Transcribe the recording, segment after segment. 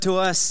To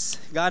us.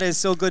 God is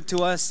so good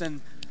to us,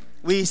 and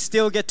we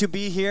still get to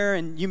be here,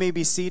 and you may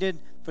be seated.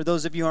 For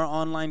those of you who are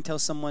online, tell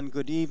someone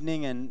good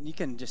evening, and you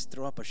can just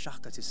throw up a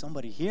shaka to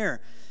somebody here.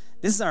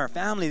 This is our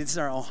family. This is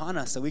our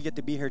ohana, so we get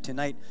to be here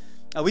tonight.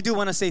 We do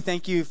want to say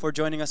thank you for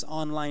joining us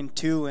online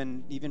too,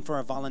 and even for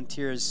our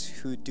volunteers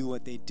who do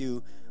what they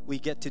do. We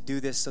get to do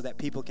this so that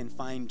people can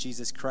find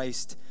Jesus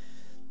Christ.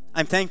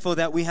 I'm thankful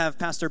that we have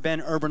Pastor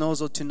Ben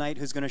Urbanozo tonight,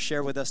 who's going to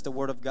share with us the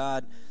Word of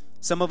God.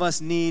 Some of us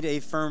need a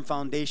firm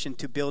foundation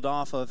to build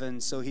off of,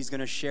 and so he's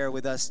going to share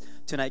with us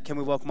tonight. Can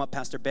we welcome up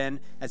Pastor Ben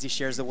as he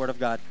shares the Word of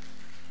God?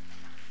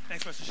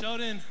 Thanks, Pastor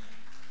Sheldon.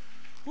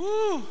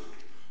 Woo!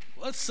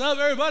 What's up,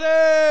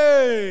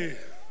 everybody?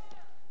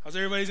 How's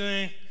everybody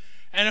doing?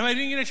 And if I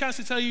didn't get a chance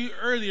to tell you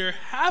earlier,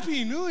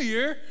 Happy New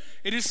Year.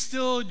 It is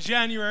still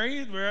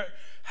January. We're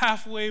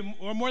halfway,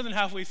 or more than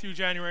halfway through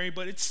January,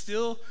 but it's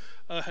still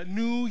a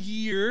new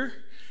year.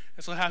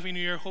 And so Happy New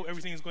Year. Hope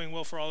everything is going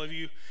well for all of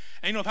you.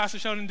 And you know, Pastor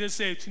Sheldon did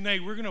say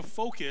tonight we're going to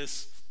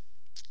focus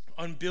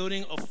on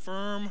building a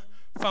firm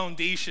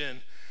foundation.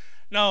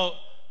 Now,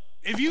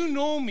 if you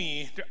know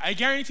me, I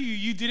guarantee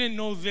you didn't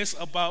know this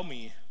about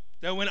me.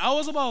 That when I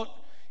was about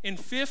in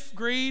 5th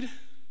grade,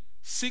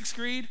 6th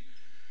grade,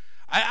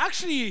 I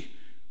actually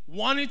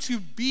wanted to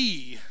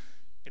be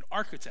an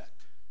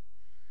architect.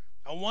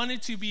 I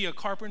wanted to be a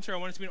carpenter. I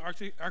wanted to be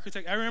an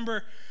architect. I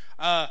remember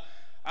I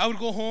would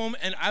go home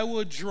and I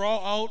would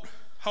draw out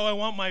how I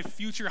want my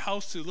future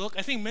house to look.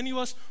 I think many of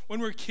us, when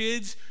we're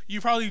kids, you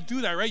probably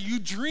do that, right? You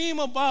dream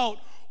about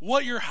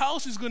what your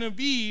house is going to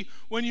be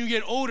when you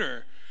get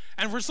older.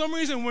 And for some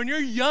reason, when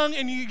you're young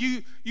and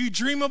you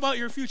dream about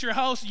your future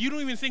house, you don't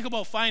even think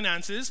about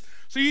finances.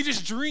 So you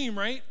just dream,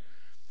 right?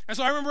 And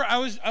so I remember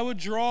I would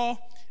draw,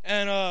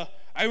 and I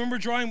remember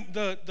drawing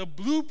the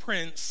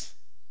blueprints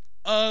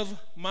of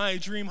my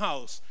dream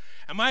house.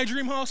 And my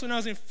dream house when I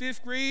was in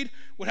 5th grade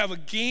would have a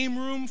game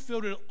room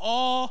filled with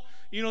all,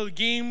 the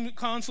game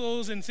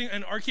consoles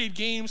and arcade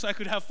games, so I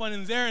could have fun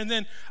in there. And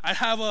then I'd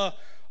have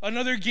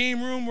another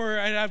game room where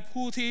I'd have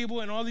pool table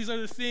and all these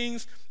other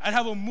things. I'd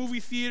have a movie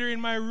theater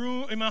in my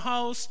room, in my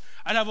house.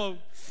 I'd have a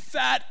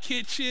fat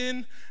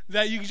kitchen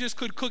that you just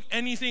could cook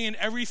anything and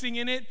everything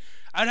in it.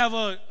 I'd have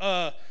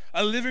a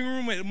living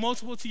room with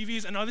multiple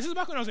TVs. And now this is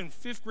back when I was in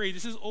 5th grade.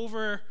 This is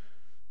over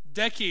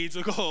decades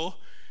ago.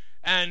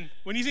 And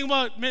when you think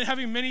about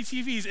having many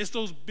TVs, it's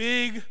those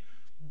big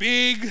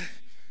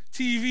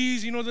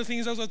TVs, the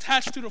things that was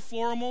attached to the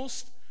floor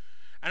almost.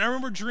 And I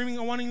remember dreaming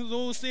and wanting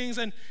those things.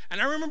 And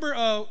I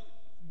remember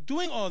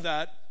doing all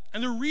that.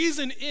 And the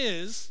reason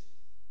is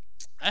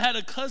I had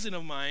a cousin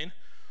of mine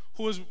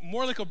who was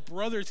more like a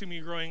brother to me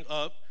growing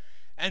up.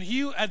 And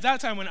he, at that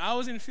time, when I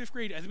was in 5th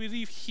grade, I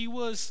believe he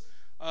was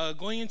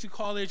going into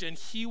college, and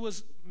he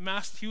was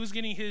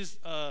getting his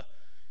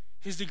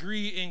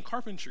degree in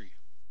carpentry.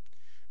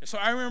 And so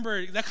I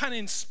remember that kind of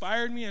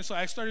inspired me, and so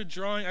I started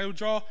drawing. I would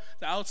draw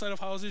the outside of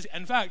houses.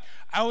 In fact,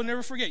 I will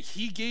never forget,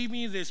 he gave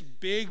me this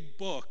big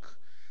book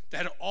that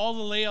had all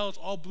the layouts,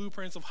 all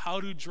blueprints of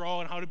how to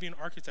draw and how to be an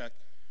architect.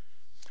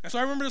 And so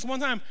I remember this one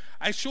time,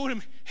 I showed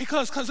him, hey,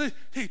 cuz,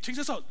 hey, check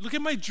this out. Look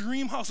at my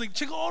dream house. Like,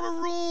 check all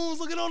the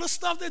rooms. Look at all the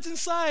stuff that's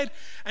inside.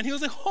 And he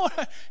was like, oh,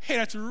 hey,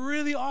 that's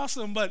really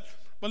awesome. But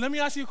let me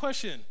ask you a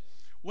question.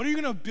 What are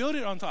you going to build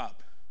it on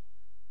top?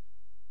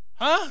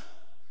 Huh?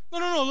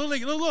 No.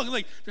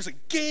 Look, there's a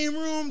game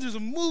room. There's a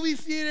movie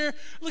theater.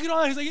 Look at all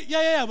that. He's like,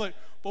 yeah, but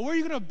where are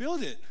you going to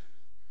build it?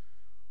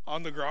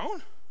 On the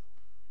ground?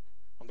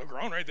 On the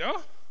ground right there? And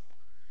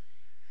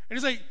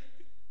he's like,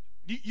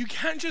 you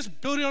can't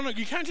just build it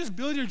you can't just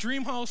build your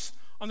dream house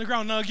on the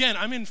ground. Now again,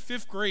 I'm in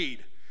 5th grade,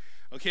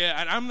 okay,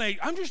 and I'm like,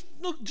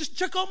 just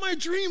check out my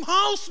dream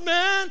house,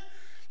 man.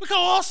 Look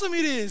how awesome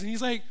it is. And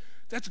he's like,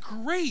 that's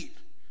great,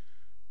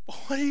 but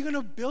what are you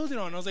gonna build it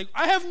on? I was like,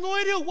 I have no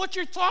idea what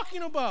you're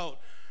talking about.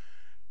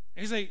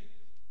 And he's like,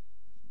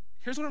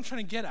 here's what I'm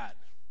trying to get at.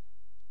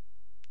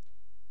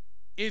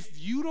 If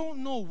you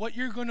don't know what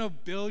you're gonna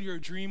build your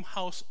dream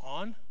house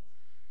on,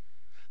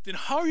 then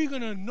how are you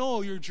going to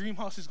know your dream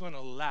house is going to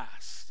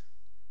last?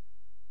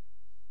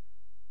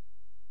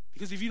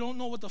 Because if you don't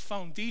know what the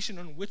foundation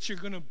on which you're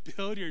going to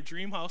build your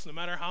dream house, no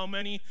matter how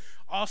many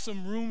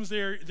awesome rooms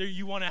there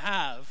you want to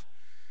have,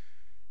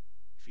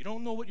 if you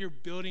don't know what you're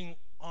building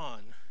on,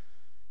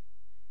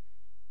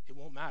 it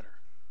won't matter.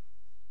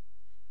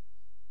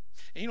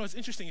 And it's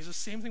interesting. It's the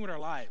same thing with our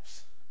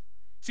lives.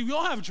 See, we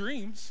all have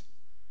dreams.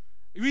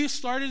 We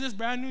started this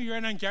brand new year,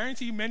 and I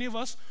guarantee many of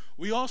us,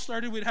 we all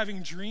started with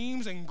having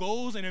dreams and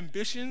goals and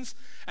ambitions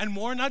and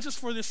more, not just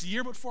for this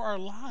year, but for our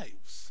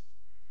lives.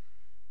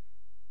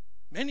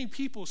 Many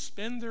people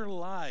spend their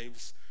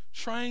lives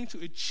trying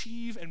to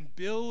achieve and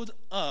build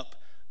up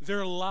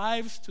their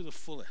lives to the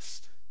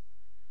fullest.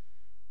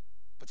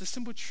 But the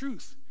simple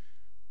truth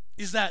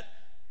is that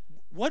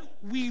what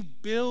we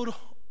build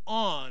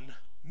on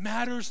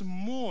matters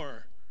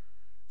more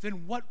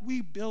than what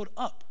we build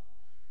up.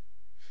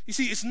 You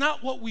see, it's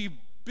not what we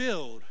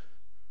build,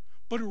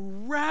 but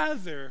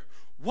rather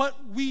what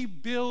we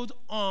build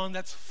on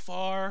that's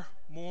far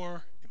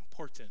more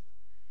important.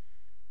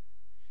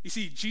 You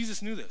see,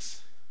 Jesus knew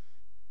this.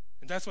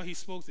 And that's why he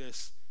spoke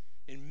this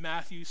in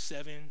Matthew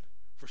 7,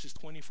 verses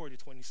 24 to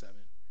 27.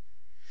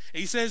 And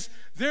he says,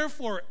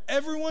 therefore,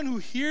 everyone who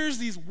hears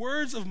these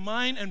words of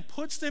mine and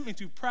puts them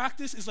into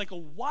practice is like a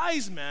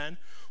wise man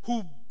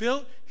who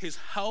built his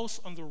house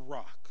on the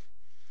rock.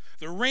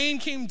 The rain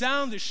came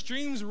down, the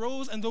streams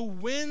rose, and the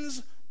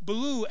winds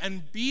blew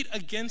and beat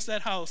against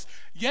that house.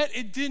 Yet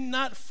it did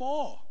not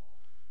fall,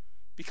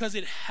 because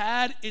it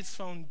had its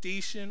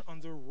foundation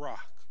on the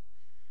rock.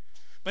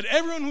 But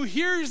everyone who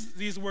hears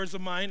these words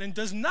of mine and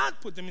does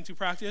not put them into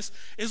practice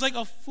is like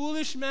a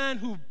foolish man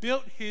who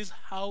built his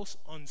house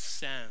on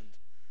sand.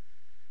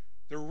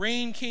 The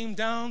rain came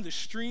down, the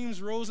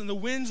streams rose, and the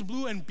winds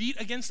blew and beat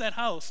against that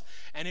house,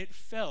 and it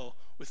fell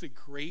with a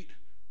great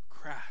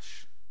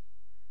crash.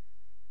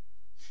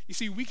 You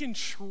see, we can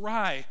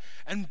try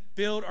and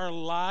build our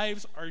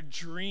lives, our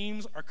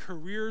dreams, our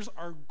careers,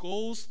 our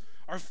goals,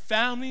 our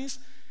families,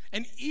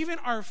 and even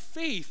our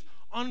faith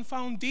on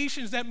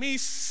foundations that may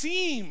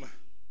seem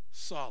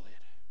solid.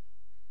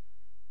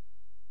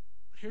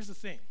 But here's the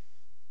thing.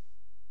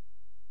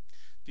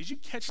 Did you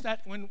catch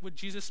that when what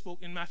Jesus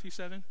spoke in Matthew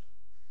 7?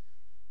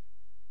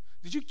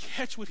 Did you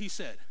catch what he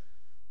said?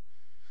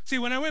 See,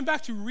 when I went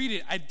back to read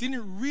it, I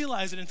didn't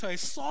realize it until I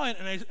saw it,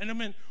 and I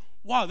went,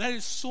 wow, that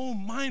is so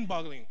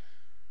mind-boggling.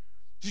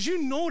 Did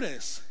you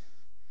notice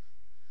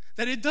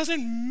that it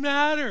doesn't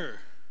matter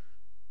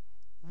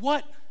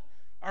what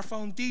our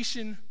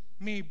foundation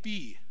may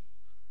be,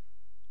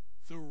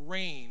 the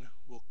rain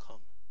will come.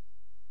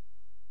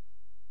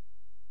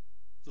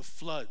 The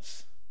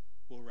floods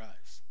will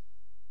rise,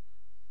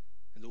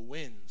 and the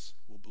winds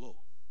will blow.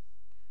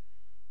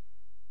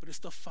 But it's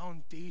the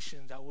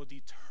foundation that will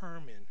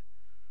determine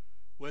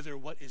whether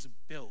what is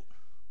built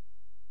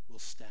will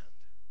stand.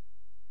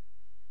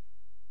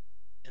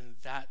 And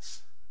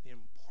that's the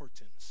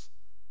importance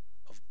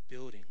of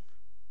building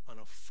on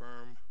a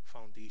firm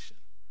foundation.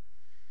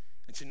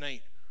 And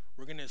tonight,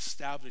 we're going to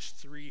establish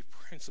 3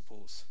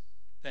 principles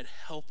that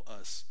help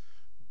us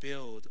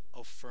build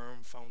a firm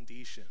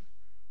foundation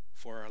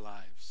for our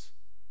lives.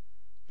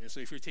 And so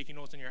if you're taking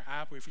notes on your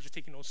app, or if you're just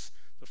taking notes,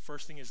 the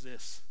first thing is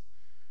this.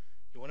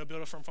 You want to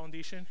build a firm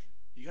foundation?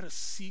 You got to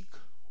seek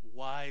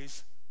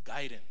wise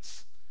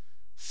guidance.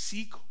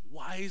 Seek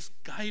wise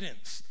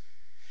guidance.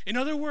 In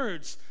other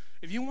words,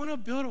 if you want to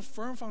build a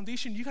firm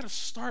foundation, you got to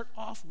start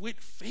off with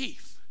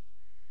faith.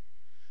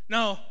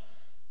 Now,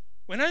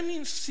 when I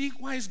mean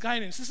seek wise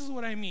guidance, this is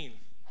what I mean.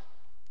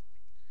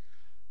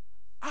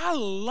 I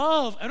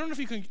don't know if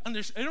you can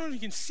understand, I don't know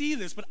if you can see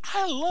this, but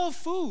I love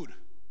food.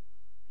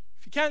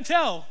 If you can't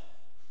tell,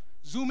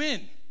 zoom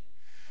in.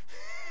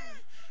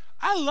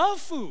 I love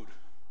food.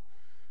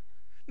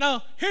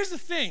 Now, here's the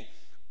thing.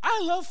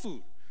 I love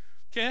food,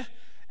 okay?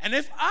 And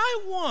if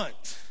I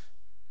want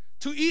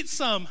to eat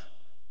some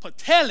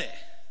patele,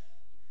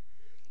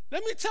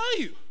 let me tell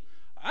you,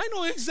 I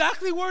know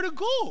exactly where to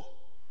go.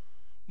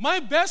 My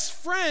best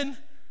friend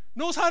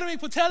knows how to make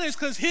pateles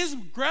because his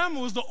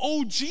grandma was the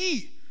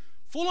OG,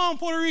 full-on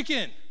Puerto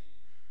Rican.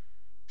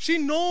 She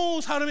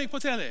knows how to make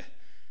patele.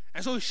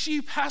 And so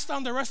she passed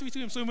down the recipe to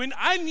him. So when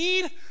I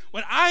need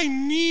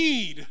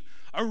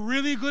a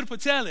really good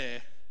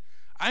patele,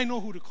 I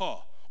know who to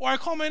call. Or I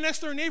call my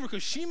next door neighbor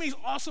because she makes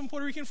awesome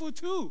Puerto Rican food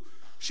too.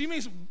 She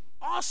makes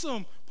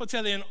awesome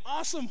patele and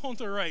awesome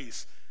honta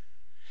rice.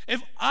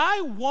 If I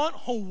want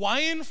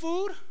Hawaiian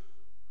food,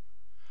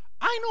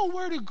 I know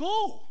where to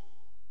go.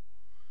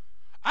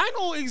 I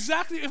know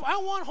exactly, if I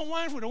want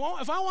Hawaiian food,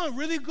 if I want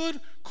really good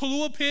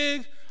Kalua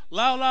pig,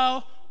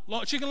 lau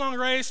chicken long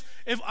rice,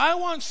 if I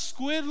want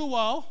squid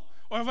luau,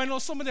 or if I know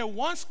somebody that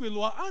wants squid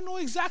luau, I know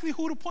exactly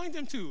who to point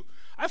them to.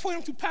 I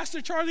point them to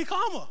Pastor Charlie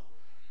Kama.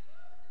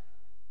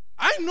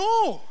 I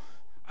know.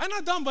 I'm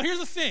not dumb, but here's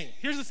the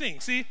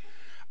thing. See,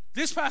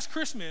 this past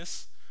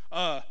Christmas,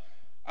 I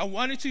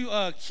wanted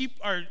to keep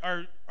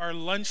our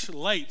lunch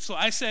light. So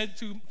I said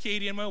to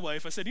Katie and my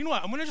wife, I said, you know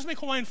what, I'm going to just make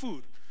Hawaiian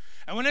food.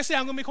 And when I say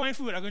I'm going to make Hawaiian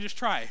food, I'm going to just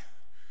try.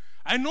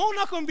 I know I'm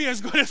not going to be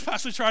as good as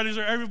Pastor Charlie's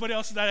or everybody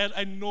else that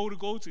I know to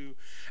go to.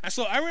 And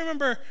so I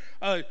remember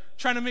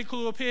trying to make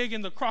Kalua pig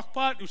in the crock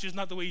pot, which is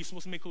not the way you're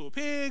supposed to make Kalua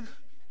pig.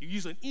 You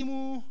use an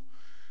imu.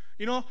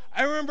 You know,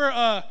 I remember,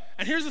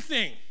 and here's the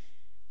thing.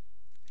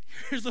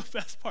 Here's the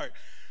best part.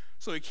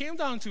 So it came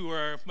down to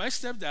where my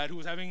stepdad, who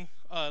was having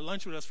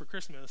lunch with us for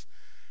Christmas,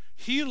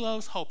 he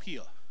loves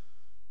haupia.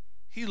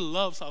 He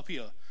loves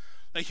haupia.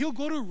 Like, he'll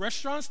go to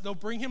restaurants, they'll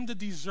bring him the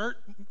dessert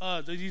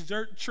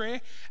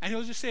tray, and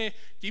he'll just say,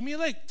 give me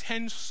like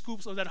 10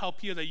 scoops of that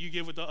haupia that you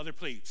give with the other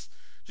plates.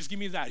 Just give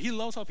me that. He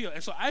loves haupia.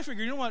 And so I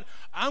figured, you know what?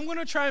 I'm going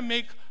to try and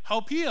make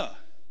haupia.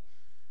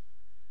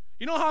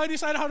 You know how I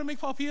decided how to make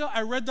haupia?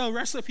 I read the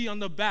recipe on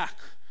the back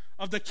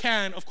of the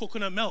can of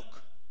coconut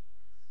milk.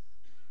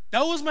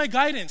 That was my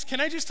guidance.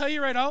 Can I just tell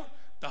you right out?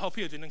 The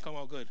haupia didn't come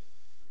out good.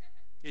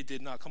 It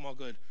did not come out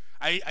good.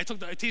 I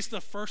tasted the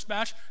first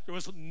batch. There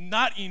was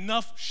not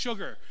enough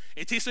sugar.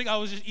 It tasted like I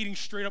was just eating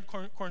straight up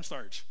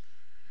cornstarch.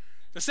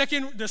 The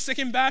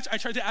second batch, I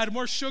tried to add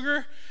more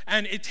sugar,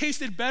 and it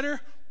tasted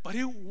better, but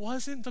it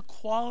wasn't the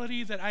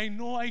quality that I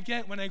know I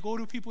get when I go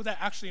to people that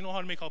actually know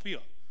how to make halpia.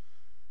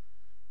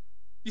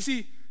 You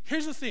see,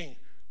 here's the thing.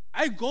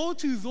 I go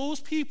to those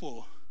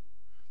people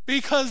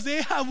because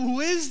they have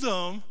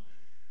wisdom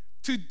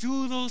to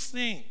do those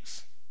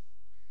things.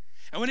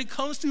 And when it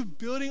comes to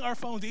building our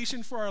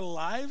foundation for our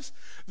lives,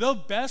 the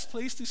best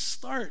place to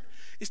start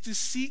is to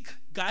seek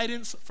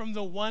guidance from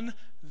the one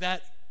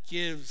that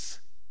gives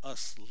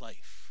us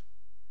life.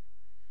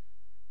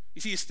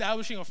 You see,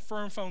 establishing a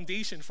firm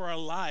foundation for our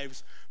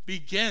lives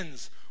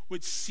begins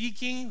with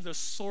seeking the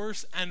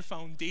source and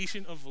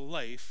foundation of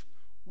life,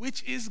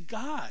 which is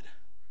God.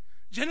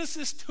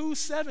 Genesis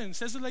 2:7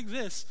 says it like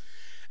this: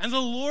 "And the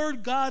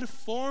Lord God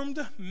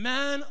formed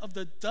man of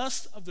the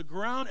dust of the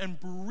ground and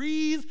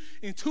breathed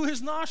into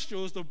his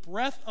nostrils the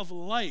breath of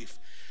life,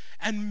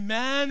 and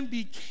man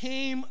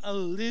became a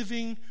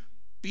living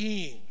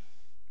being."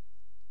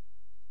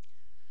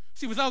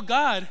 See, without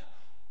God,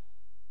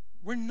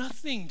 we're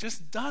nothing,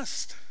 just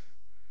dust.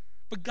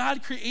 But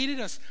God created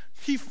us,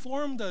 he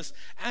formed us,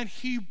 and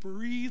he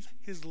breathed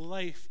his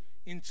life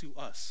into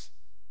us.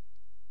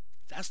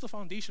 That's the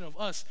foundation of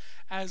us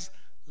as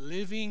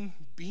living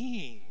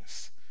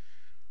beings.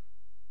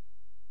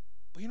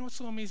 But you know what's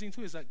so amazing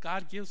too is that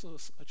God gives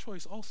us a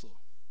choice also.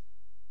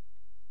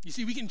 You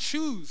see, we can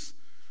choose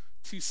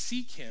to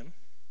seek him,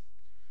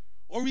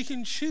 or we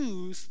can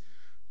choose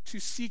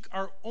to seek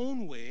our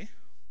own way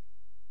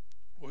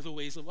or the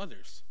ways of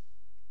others.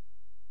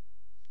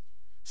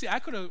 See, I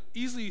could have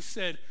easily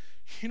said,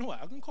 you know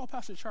what, I'm going to call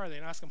Pastor Charlie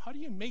and ask him, how do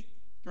you make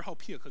your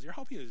halpia? Because your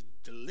halpia is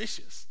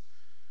delicious.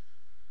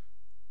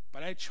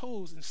 But I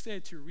chose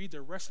instead to read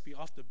the recipe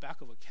off the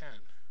back of a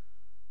can.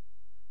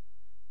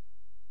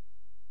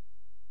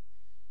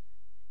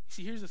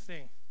 See, here's the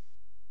thing.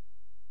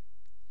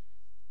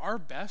 Our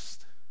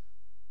best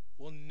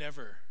will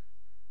never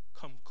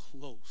come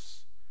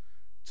close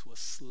to a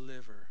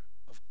sliver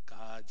of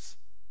God's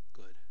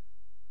good.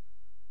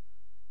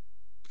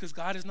 Because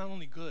God is not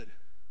only good,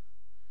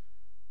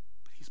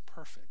 but he's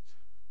perfect.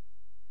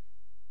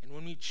 And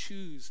when we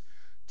choose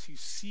to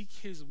seek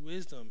his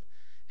wisdom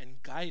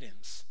and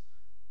guidance,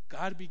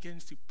 God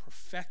begins to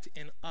perfect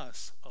in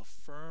us a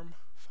firm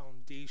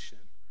foundation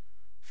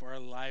for our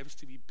lives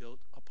to be built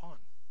upon.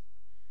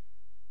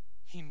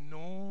 He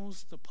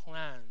knows the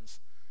plans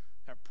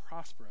that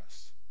prosper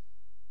us,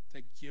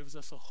 that gives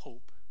us a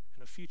hope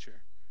and a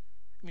future.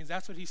 I mean,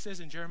 that's what he says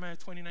in Jeremiah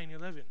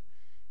 29:11.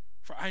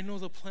 "For I know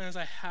the plans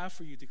I have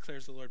for you,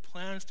 declares the Lord,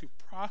 plans to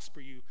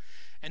prosper you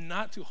and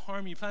not to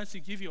harm you, plans to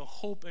give you a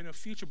hope and a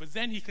future." But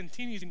then he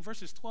continues in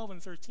verses 12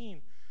 and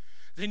 13.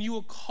 "Then you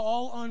will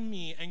call on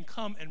me and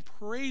come and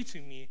pray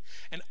to me,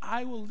 and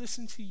I will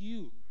listen to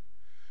you.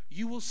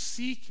 You will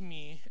seek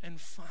me and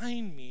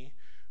find me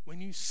when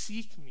you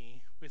seek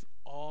me with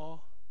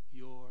all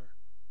your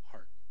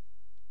heart."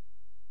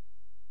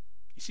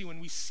 You see, when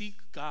we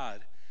seek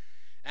God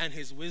and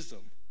his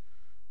wisdom,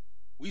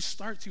 we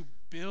start to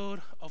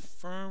build a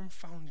firm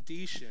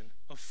foundation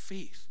of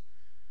faith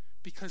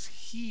because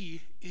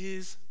he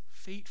is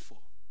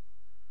faithful.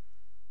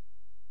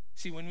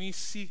 See, when we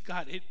seek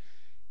God,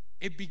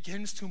 it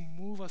begins to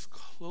move us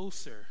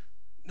closer,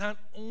 not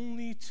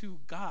only to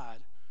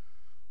God,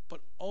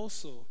 but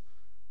also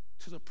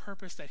to the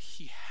purpose that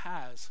he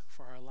has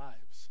for our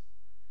lives.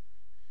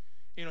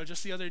 You know,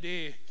 just the other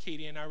day,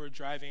 Katie and I were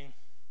driving,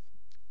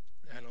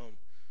 and I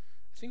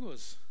think it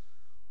was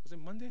it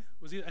Monday?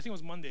 I think it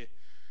was Monday.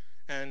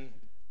 And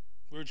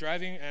we were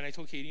driving, and I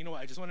told Katie, you know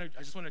what, I just want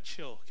to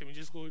chill. Can we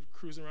just go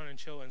cruise around and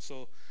chill? And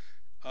so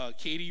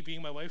Katie,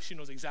 being my wife, she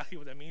knows exactly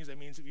what that means. That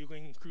means we're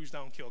going to cruise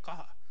down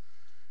Keaukaha.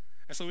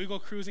 And so we go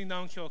cruising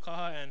down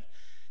Keaukaha,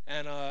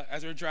 and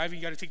as we're driving,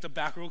 you got to take the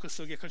back road because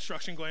still get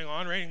construction going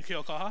on, right, in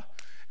Keaukaha.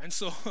 And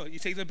so you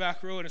take the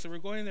back road, and so we're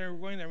going there,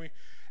 and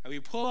we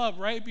pull up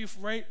right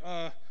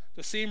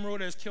the same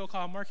road as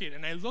Keaukaha Market,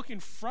 and I look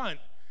in front,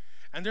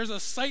 and there's a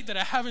site that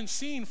I haven't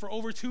seen for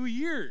over 2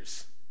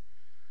 years.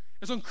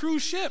 It's on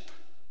cruise ship.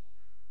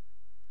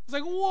 I was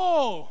like,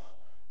 whoa,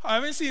 I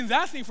haven't seen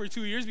that thing for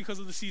 2 years because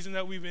of the season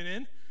that we've been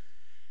in.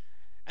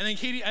 And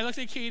then I looked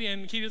at Katie,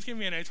 and Katie just came to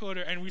me, and I told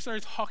her, and we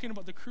started talking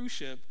about the cruise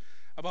ship,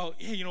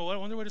 about, hey, you know what, I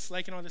wonder what it's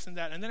like and all this and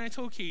that. And then I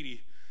told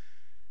Katie,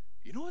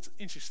 you know what's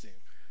interesting?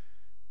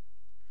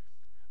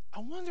 I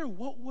wonder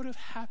what would have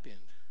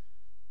happened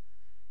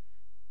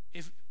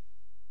if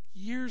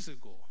years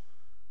ago,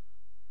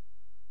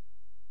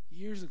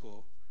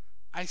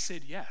 I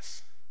said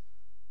yes.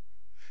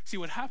 See,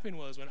 what happened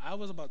was when I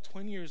was about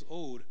 20 years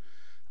old,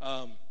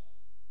 I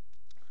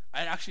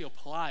actually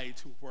applied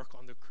to work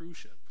on the cruise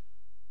ship.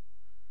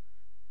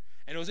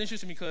 And it was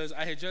interesting because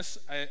I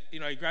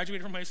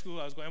graduated from high school.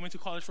 I went to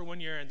college for 1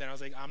 year, and then I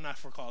was like, I'm not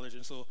for college.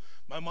 And so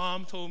my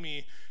mom told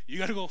me, you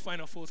got to go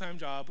find a full-time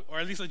job, or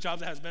at least a job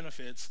that has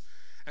benefits.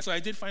 And so I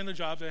did find a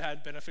job that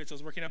had benefits. I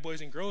was working at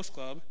Boys and Girls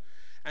Club.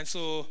 And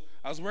so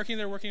I was working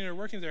there,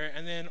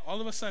 and then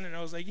all of a sudden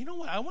I was like, you know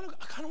what? I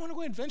kind of want to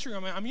go adventuring.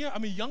 I'm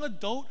a young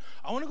adult.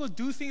 I want to go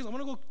do things. I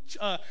want to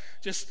go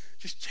just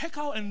check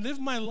out and live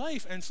my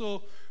life. And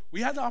so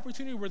we had the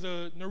opportunity where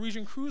the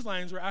Norwegian cruise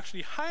lines were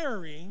actually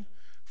hiring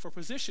for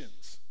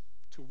positions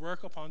to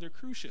work upon their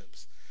cruise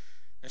ships.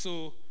 And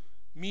so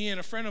me and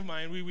a friend of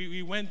mine,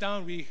 we went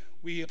down,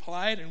 we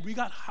applied, and we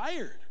got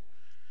hired.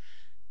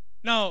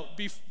 Now,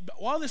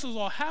 while this was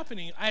all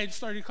happening, I had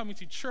started coming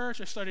to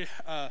church. I started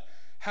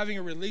having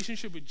a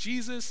relationship with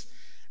Jesus.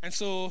 And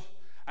so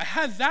I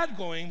had that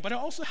going, but I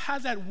also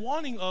had that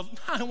wanting of,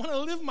 I want to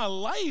live my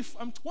life.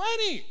 I'm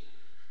 20.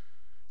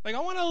 Like, I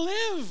want to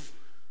live.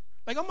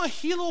 Like, I'm a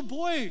Hilo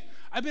boy.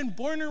 I've been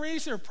born and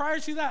raised here. Prior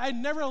to that, I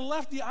never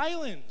left the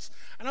islands.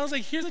 And I was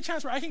like, here's a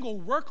chance where I can go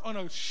work on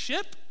a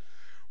ship,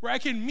 where I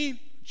can meet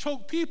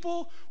choke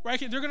people, where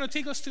they're going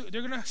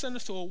to send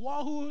us to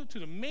Oahu, to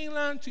the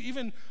mainland, to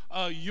even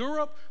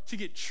Europe to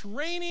get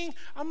training.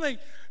 I'm like,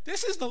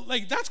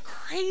 that's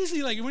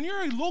crazy. Like, when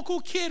you're a local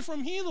kid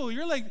from Hilo,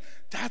 you're like,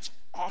 that's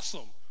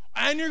awesome.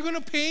 And you're going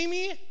to pay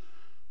me?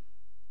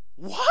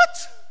 What?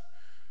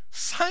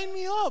 Sign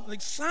me up.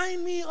 Like,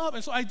 sign me up.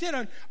 And so I did.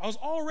 I was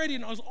all ready,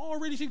 and I was all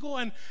ready to go.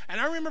 And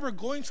I remember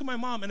going to my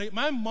mom, and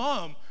my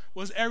mom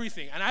was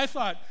everything. And I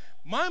thought,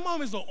 my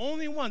mom is the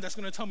only one that's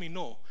going to tell me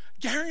no.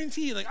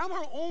 Guaranteed. Like, I'm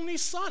her only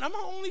son. I'm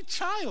her only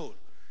child.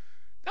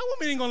 That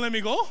woman ain't going to let me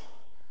go.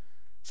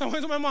 So I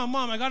went to my mom,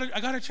 I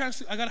got a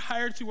chance, I got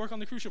hired to work on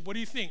the cruise ship. What do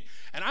you think?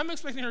 And I'm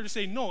expecting her to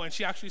say no. And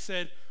she actually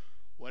said,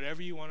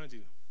 whatever you want to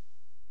do.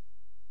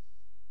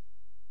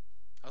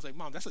 I was like,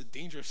 Mom, that's a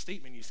dangerous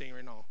statement you're saying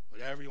right now.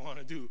 Whatever you want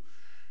to do.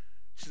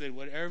 She said,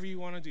 whatever you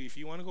want to do. If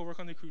you want to go work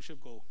on the cruise ship,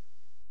 go.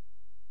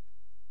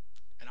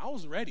 And I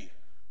was ready.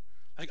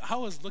 Like, I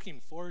was looking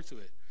forward to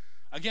it.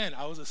 Again,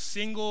 I was a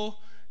single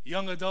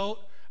young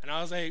adult, and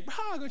I was like,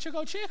 I'm going to check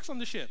out chicks on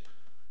the ship.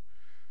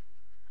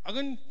 I'm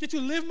going to get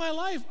to live my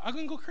life. I'm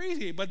going to go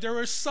crazy. But there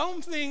was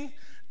something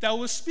that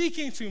was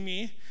speaking to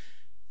me,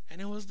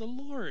 and it was the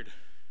Lord.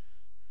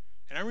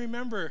 And I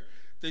remember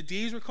the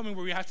days were coming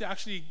where we had to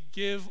actually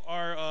give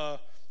our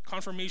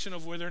confirmation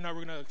of whether or not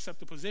we're going to accept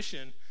the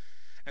position.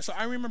 And so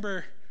I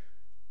remember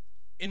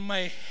in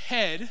my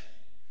head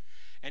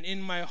and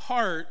in my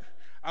heart,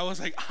 I was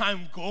like,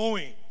 I'm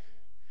going.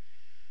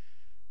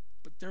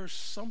 But there's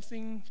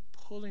something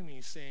pulling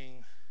me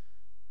saying,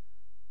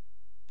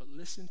 but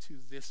listen to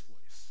this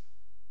voice.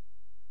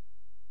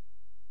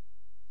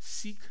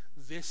 Seek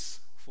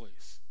this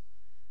voice.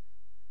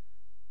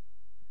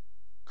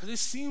 Because it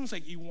seems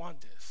like you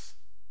want this.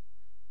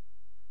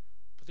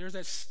 But there's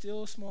that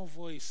still small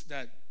voice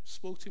that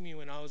spoke to me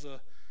when I was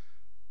a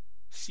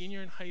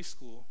senior in high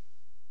school.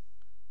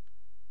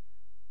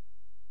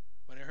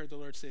 When I heard the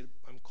Lord say,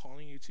 I'm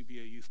calling you to be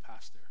a youth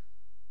pastor.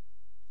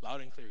 Loud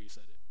and clear, he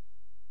said it.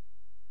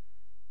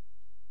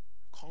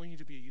 I'm calling you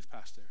to be a youth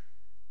pastor.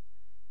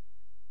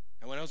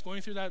 And when I was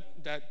going through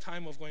that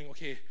time of going,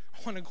 okay,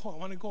 I want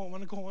to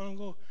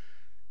go.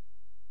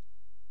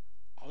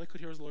 All I could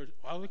hear was the Lord.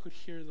 All I could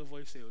hear the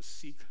voice say was,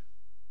 seek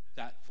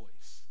that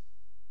voice.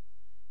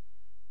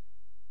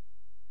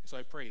 And so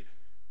I prayed.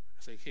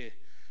 I said, okay,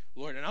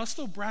 Lord. And I was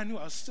still brand new.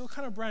 I was still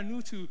kind of brand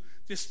new to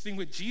this thing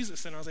with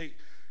Jesus. And I was like,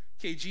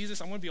 okay,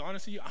 Jesus, I'm going to be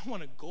honest with you. I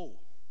want to go.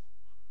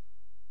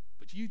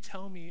 But you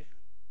tell me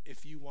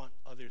if you want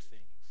other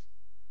things.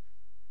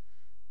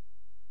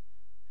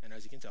 And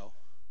as you can tell,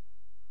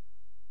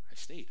 I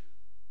stayed.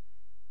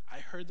 I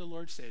heard the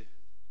Lord say,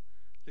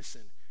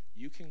 listen,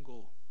 you can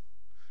go.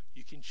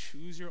 You can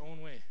choose your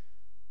own way.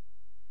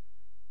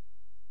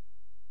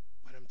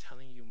 But I'm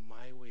telling you,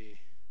 my way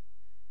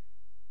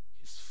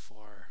is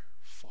far,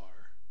 far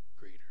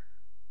greater.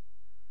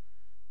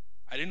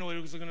 I didn't know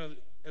it was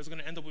going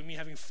to end up with me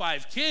having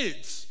 5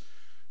 kids.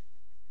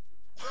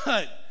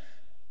 But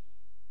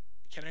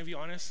can I be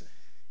honest?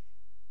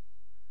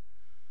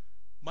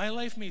 My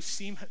life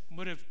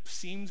would have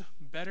seemed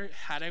better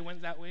had I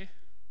went that way.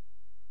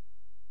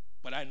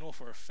 But I know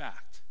for a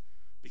fact,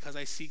 because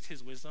I seeked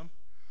his wisdom,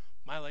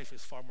 my life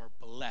is far more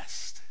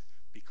blessed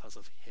because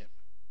of him.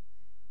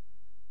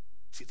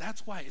 See,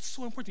 that's why it's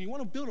so important. You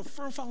want to build a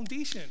firm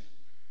foundation.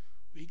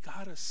 We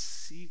got to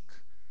seek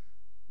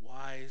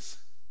wise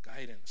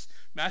guidance.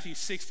 Matthew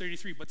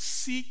 6:33, but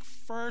seek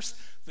first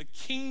the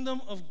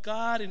kingdom of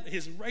God and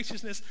his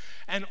righteousness,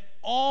 and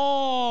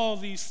all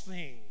these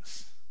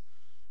things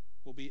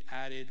will be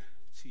added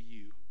to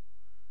you.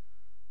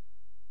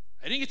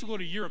 I didn't get to go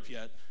to Europe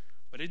yet,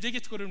 but I did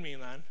get to go to the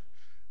mainland.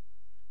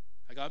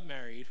 I got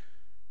married.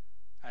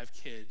 I have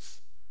kids.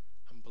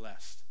 I'm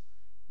blessed.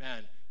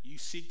 Man, you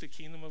seek the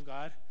kingdom of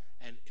God,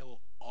 and it will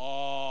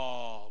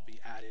all be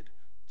added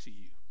to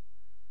you.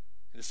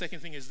 And the second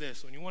thing is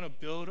this. When you want to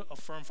build a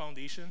firm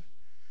foundation,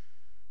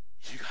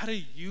 you got to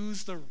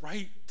use the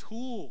right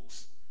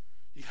tools.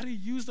 You got to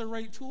use the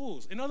right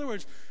tools. In other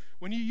words,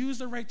 when you use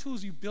the right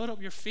tools, you build up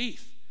your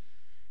faith.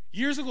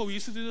 Years ago, we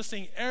used to do this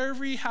thing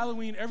every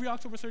Halloween, every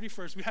October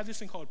 31st. We had this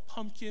thing called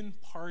Pumpkin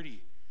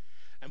Party.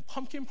 And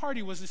Pumpkin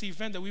Party was this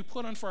event that we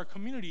put on for our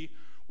community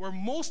where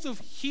most of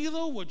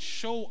Hilo would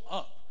show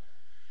up.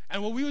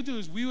 And what we would do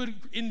is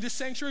in this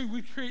sanctuary,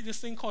 we'd create this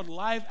thing called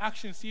live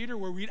action theater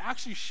where we'd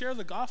actually share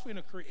the gospel in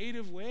a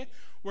creative way,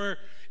 where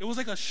it was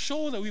like a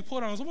show that we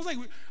put on. It was almost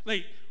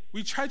like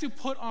we tried to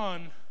put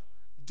on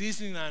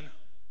Disneyland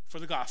for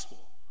the gospel.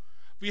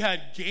 We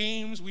had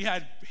games, we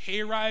had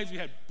hay rides, we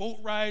had boat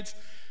rides,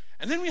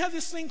 and then we had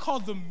this thing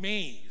called the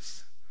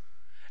maze.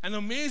 And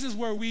the maze is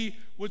where we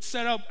would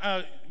set up,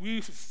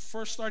 we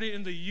first started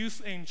in the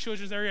youth and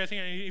children's area, I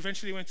think, and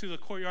eventually went to the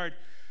courtyard.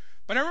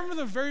 But I remember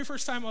the very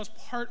first time I was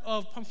part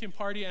of Pumpkin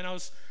Party, and I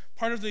was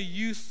part of the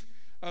youth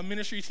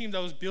ministry team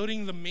that was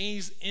building the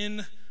maze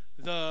in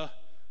the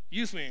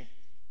youth wing.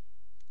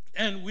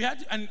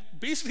 And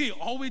basically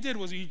all we did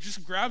was we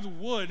just grabbed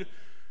wood,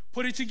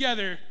 put it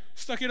together,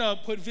 stuck it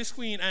up, put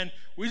Visqueen, and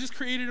we just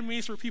created a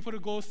maze for people to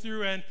go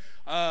through, and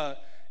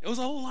it was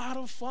a lot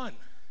of fun.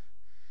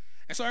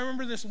 And so I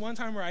remember this one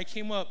time where I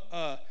came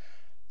up,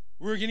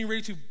 we were getting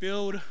ready to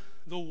build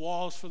the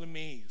walls for the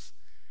maze.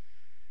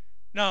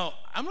 Now,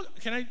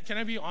 can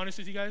I be honest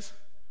with you guys?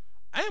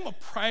 I am a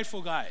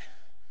prideful guy,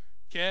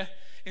 okay?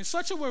 In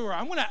such a way where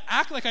I'm going to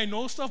act like I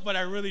know stuff, but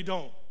I really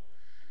don't.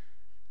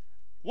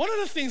 One of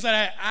the things that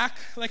I act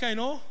like I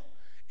know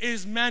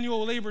is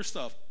manual labor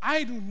stuff.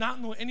 I do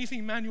not know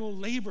anything manual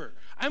labor.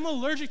 I'm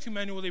allergic to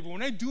manual labor.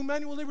 When I do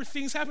manual labor,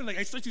 things happen. Like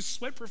I start to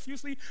sweat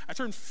profusely. I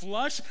turn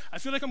flush. I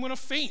feel like I'm going to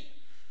faint.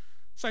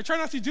 So I try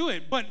not to do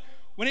it. But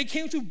when it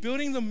came to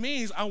building the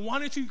maze, I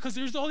wanted to, because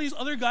there's all these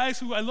other guys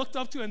who I looked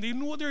up to, and they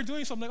knew what they were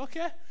doing. So I'm like,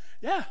 okay,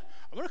 yeah,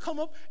 I'm going to come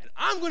up, and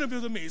I'm going to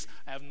build a maze.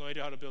 I have no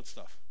idea how to build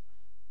stuff.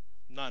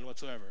 None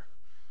whatsoever.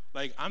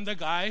 Like, I'm the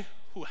guy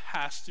who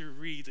has to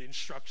read the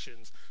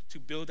instructions to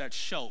build that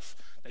shelf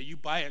that you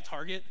buy at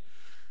Target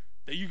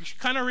that you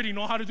kind of already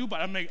know how to do,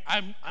 but I'm like,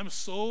 I'm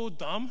so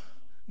dumb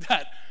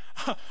that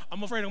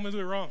I'm afraid I'm going to do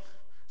it wrong.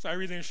 So I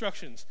read the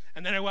instructions.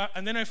 And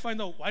then I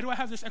find out, why do I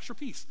have this extra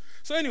piece?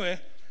 So anyway,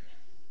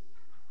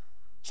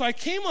 so I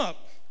came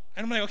up,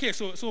 and I'm like, okay,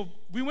 so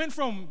we went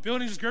from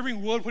building, just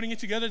grabbing wood, putting it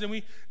together,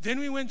 then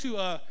we went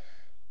to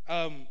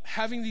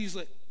having these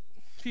like,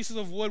 pieces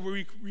of wood where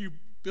we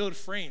build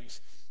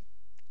frames.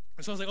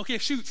 And so I was like, okay,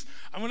 shoots,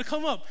 I'm going to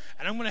come up,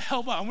 and I'm going to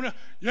help out. I'm going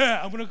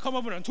to come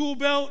up with a tool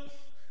belt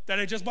that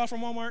I just bought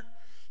from Walmart,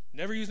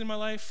 never used in my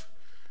life.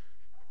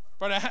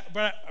 Brought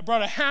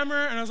a hammer,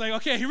 and I was like,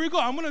 okay, here we go.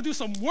 I'm going to do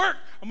some work.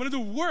 I'm going to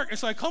do work. And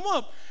so I come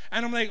up,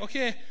 and I'm like,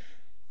 okay,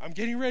 I'm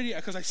getting ready,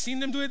 because I seen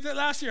them do it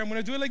last year. I'm going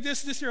to do it like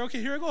this year.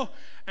 Okay, here I go.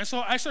 And so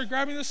I start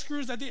grabbing the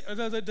screws,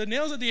 the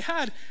nails that they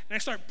had, and I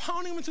start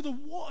pounding them into the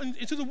wall,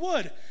 into the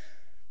wood.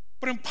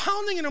 But I'm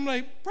pounding, and I'm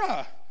like,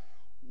 bruh,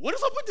 what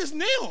is up with this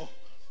nail?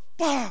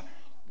 Bah,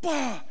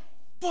 bah,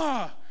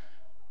 bah.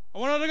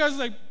 And one of the guys was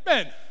like,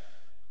 Ben,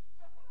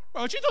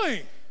 bro, what you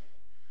doing?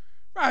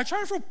 Bro, I'm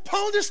trying to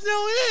pound this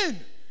nail in.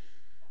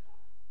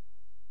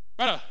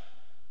 Brother,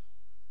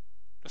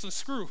 that's a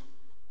screw.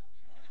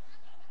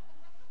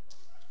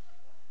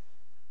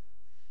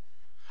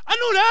 I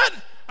knew that.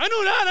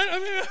 I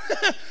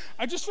mean,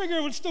 I just figured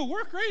it would still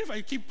work, right? If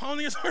I keep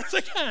pounding as hard as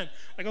I can.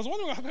 Like, I was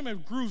wondering how come I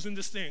have grooves in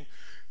this thing.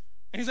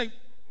 And he's like,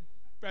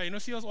 bro, you know,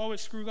 see us all with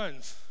screw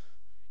guns.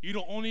 You're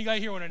the only guy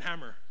here with a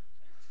hammer.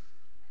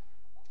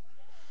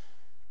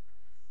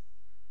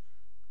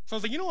 So I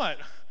was like, you know what?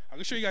 I'm going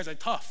to show you guys I'm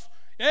tough.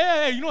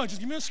 Yeah, you know what?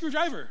 Just give me a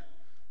screwdriver.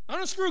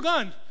 Not a screw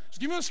gun. Just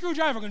give me a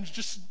screwdriver. I'm going to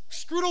just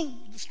screw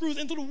the screws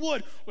into the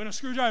wood with a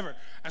screwdriver.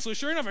 And so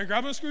sure enough, I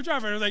grabbed a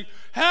screwdriver, and I was like,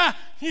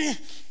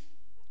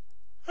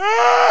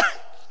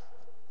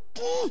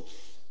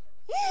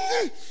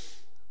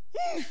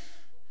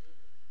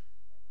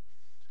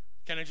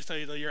 Can I just tell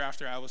you, the year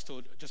after, I was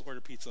told, just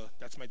order pizza.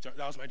 That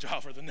was my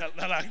job for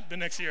the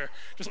next year.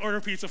 Just order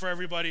pizza for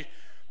everybody.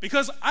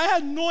 Because I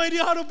had no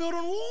idea how to build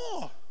a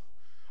wall.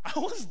 I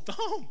was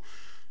dumb.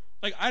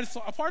 Like,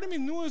 a part of me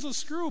knew it was a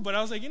screw, but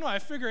I was like, you know, I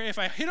figure if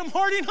I hit them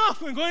hard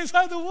enough and go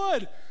inside the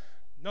wood.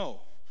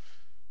 No.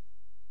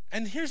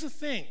 And here's the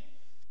thing,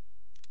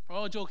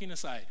 all joking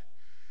aside,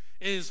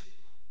 is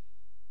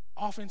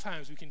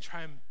oftentimes we can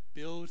try and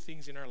build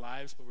things in our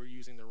lives, but we're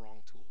using the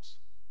wrong tools.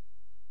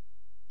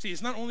 See,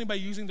 it's not only by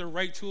using the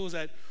right tools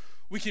that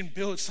we can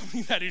build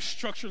something that is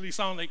structurally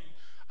sound. Like,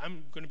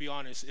 I'm going to be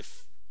honest,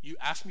 if you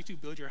ask me to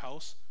build your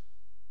house,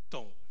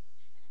 don't.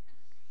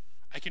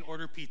 I can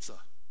order pizza.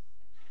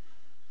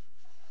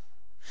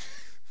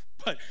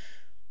 But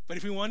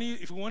if we want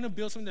to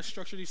build something that's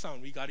structurally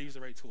sound, we got to use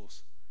the right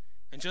tools.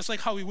 And just like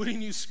how we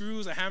wouldn't use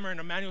screws, a hammer, and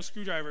a manual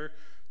screwdriver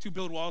to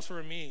build walls for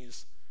a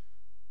maze,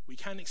 we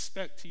can't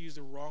expect to use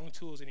the wrong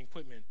tools and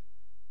equipment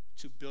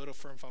to build a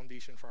firm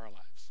foundation for our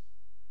lives.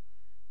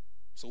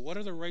 So what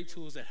are the right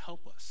tools that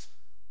help us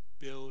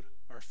build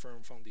our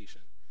firm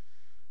foundation?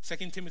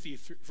 2 Timothy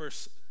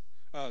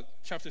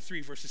chapter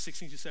 3, verses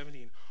 16 to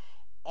 17.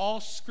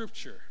 All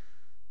scripture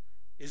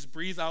is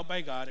breathed out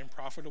by God and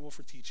profitable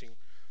for teaching,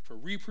 for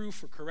reproof,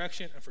 for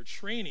correction, and for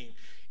training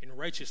in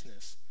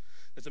righteousness,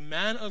 that the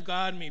man of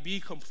God may be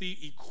complete,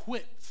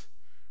 equipped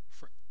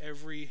for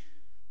every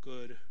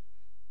good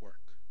work.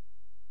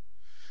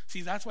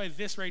 See, that's why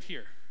this right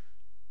here,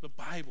 the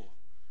Bible,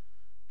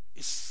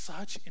 is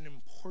such an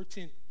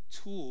important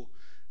tool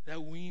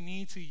that we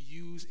need to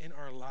use in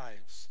our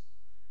lives.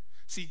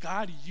 See,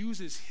 God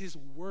uses his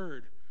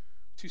word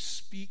to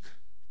speak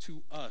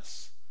to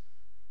us.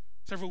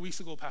 Several weeks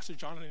ago, Pastor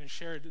Jonathan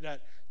shared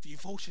that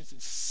devotions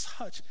is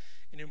such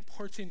an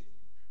important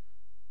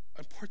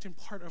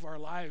part of our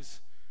lives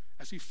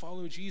as we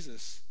follow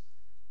Jesus.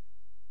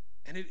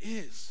 And it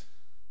is.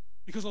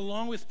 Because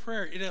along with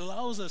prayer, it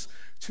allows us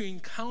to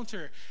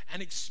encounter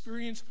and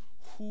experience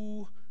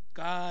who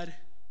God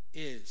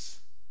is.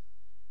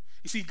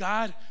 You see,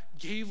 God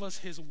gave us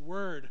his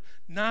word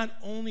not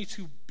only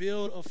to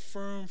build a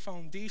firm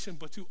foundation,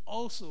 but to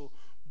also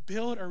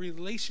build a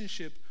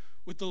relationship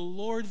with the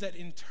Lord that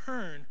in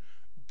turn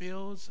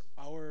builds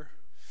our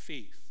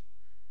faith.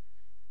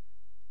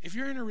 If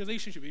you're in a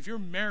relationship, if you're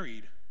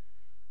married,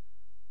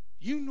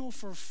 you know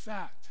for a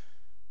fact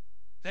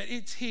that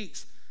it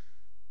takes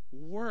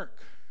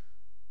work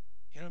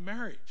in a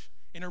marriage,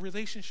 in a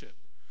relationship.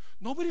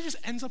 Nobody just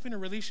ends up in a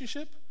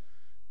relationship.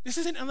 This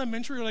isn't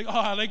elementary. You're like, oh,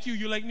 I like you,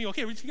 you like me.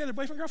 Okay, we're together,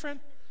 boyfriend, girlfriend.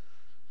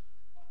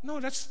 No,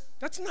 that's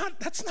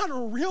not a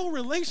real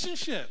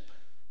relationship.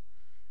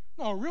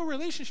 No, a real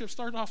relationship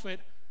starts off with,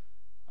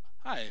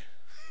 hi.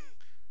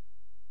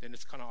 Then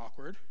it's kind of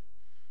awkward.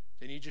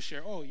 Then you just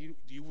share, oh,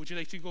 would you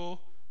like to go,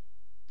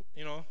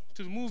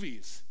 to the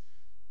movies?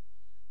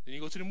 Then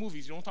you go to the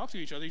movies. You don't talk to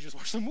each other. You just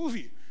watch the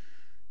movie.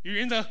 You're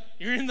in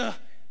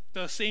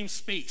the same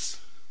space.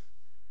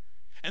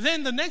 And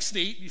then the next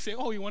date, you say,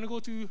 oh, would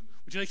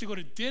you like to go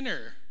to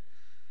dinner?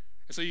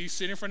 And so you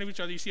sit in front of each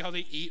other, you see how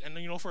they eat, and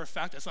then you know for a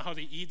fact that's not how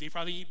they eat. They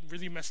probably eat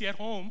really messy at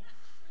home.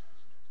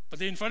 But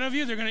then in front of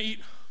you, they're going to eat.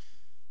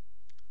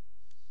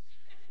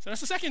 So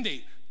that's the second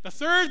date. The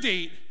third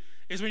date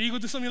is when you go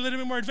do something a little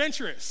bit more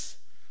adventurous.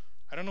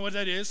 I don't know what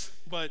that is,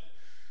 but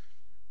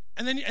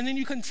and then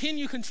you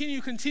continue,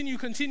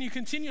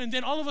 and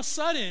then all of a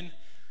sudden,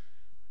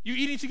 you're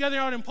eating together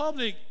out in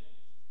public.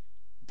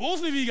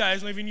 Both of you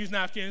guys don't even use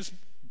napkins.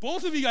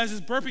 Both of you guys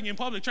is burping in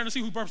public, trying to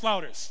see who burps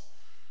loudest.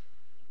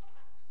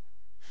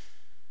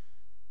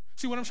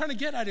 See, what I'm trying to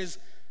get at is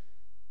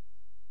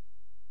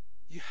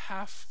you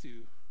have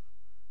to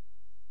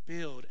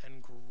build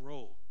and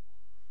grow.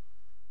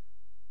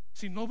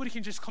 See, nobody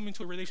can just come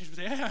into a relationship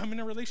and say, hey, I'm in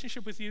a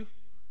relationship with you.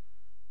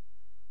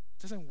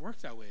 It doesn't work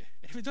that way.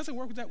 And if it doesn't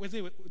work that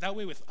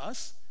way with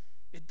us,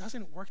 it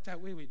doesn't work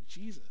that way with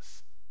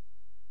Jesus.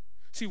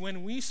 See,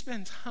 when we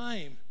spend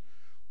time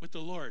with the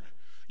Lord,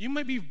 you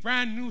might be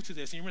brand new to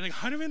this, and you're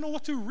like, I don't even know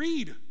what to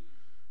read.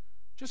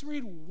 Just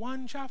read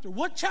one chapter.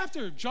 What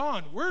chapter?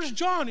 John. Where's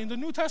John in the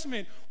New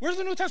Testament? Where's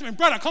the New Testament?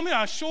 Brother, come here.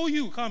 I'll show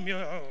you. Come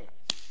here.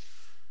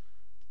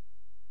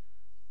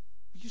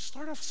 You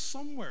start off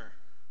somewhere.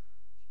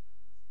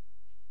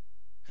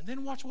 And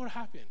then watch what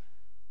happened.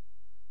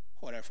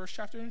 Oh, that first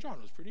chapter in John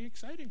was pretty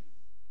exciting.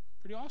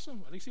 Pretty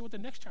awesome. Let's see what the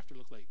next chapter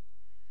looked like.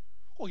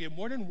 Oh, you have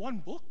more than one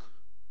book?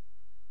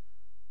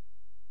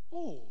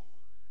 Oh,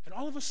 and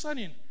all of a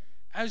sudden,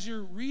 as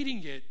you're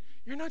reading it,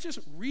 you're not just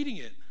reading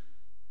it.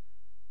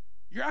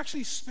 You're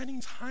actually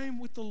spending time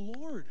with the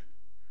Lord.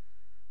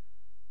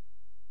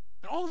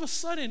 And all of a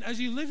sudden, as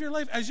you live your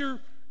life, as you're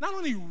not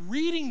only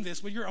reading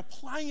this, but you're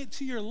applying it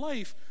to your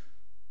life,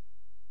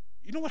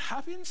 you know what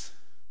happens?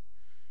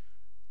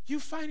 You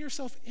find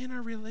yourself in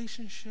a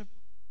relationship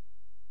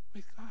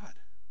with God.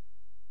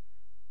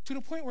 To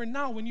the point where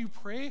now when you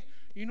pray,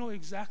 you know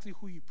exactly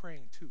who you're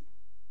praying to.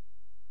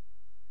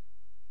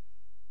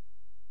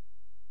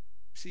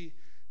 See,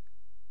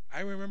 I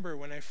remember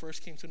when I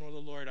first came to know the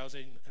Lord, I was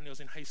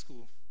in high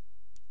school.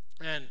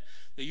 And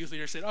the youth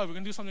leader said, oh, we're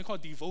going to do something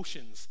called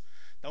devotions.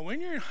 Now,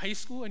 when you're in high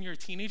school and you're a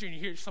teenager and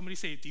you hear somebody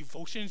say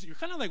devotions, you're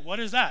kind of like,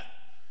 what is that?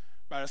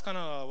 Right, that's kind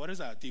of, what is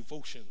that?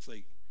 Devotions.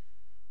 Like,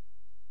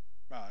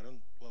 wow,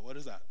 what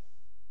is that?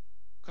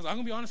 Because I'm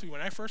going to be honest with you,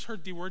 when I first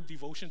heard the word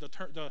devotion,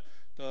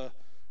 the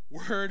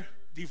word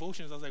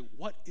devotions, I was like,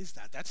 what is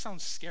that? That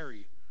sounds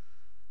scary.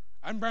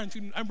 I'm brand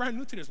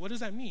new to this. What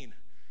does that mean?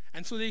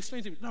 And so they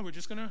explained to me, no, we're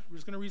just gonna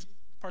read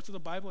parts of the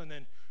Bible, and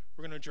then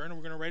we're gonna journal,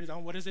 we're gonna write it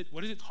down. What is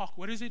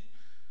it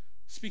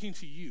speaking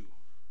to you?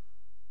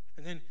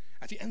 And then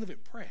at the end of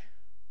it, pray.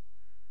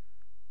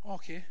 Oh,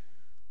 okay.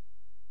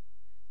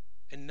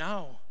 And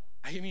now,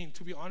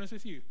 to be honest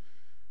with you,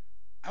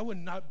 I would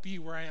not be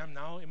where I am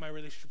now in my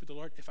relationship with the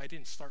Lord if I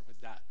didn't start with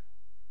that.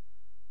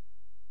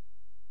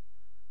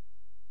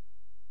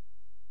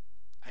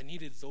 I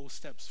needed those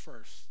steps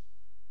first.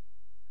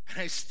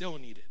 And I still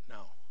need it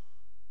now.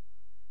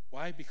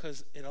 Why?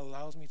 Because it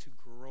allows me to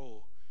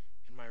grow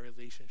in my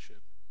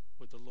relationship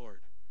with the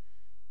Lord.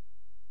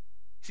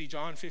 See,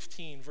 John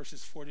 15,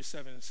 verses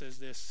 4-7 says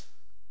this.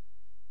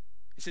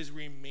 It says,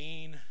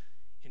 remain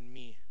in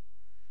me,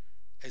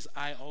 as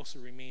I also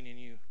remain in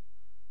you.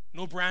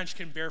 No branch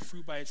can bear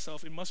fruit by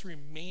itself. It must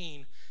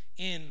remain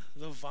in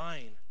the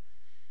vine.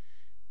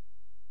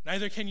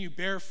 Neither can you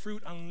bear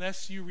fruit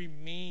unless you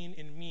remain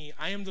in me.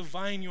 I am the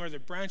vine, you are the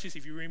branches.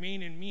 If you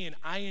remain in me and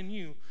I in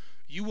you,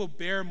 you will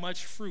bear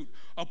much fruit.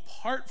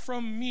 Apart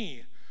from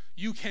me,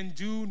 you can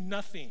do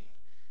nothing.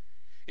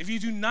 If you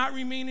do not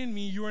remain in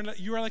me, you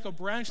are like a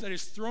branch that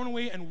is thrown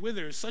away and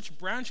withers. Such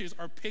branches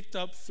are picked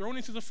up, thrown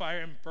into the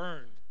fire, and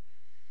burned.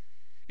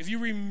 If you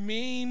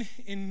remain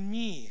in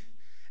me,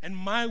 and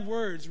my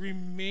words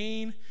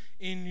remain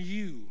in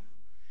you,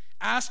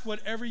 Ask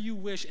whatever you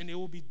wish, and it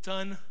will be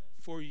done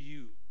for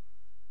you.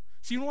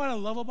 So you know what I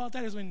love about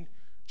that is when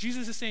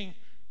Jesus is saying,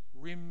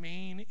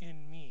 remain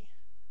in me.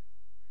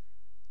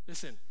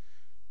 Listen,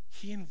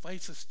 he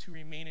invites us to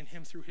remain in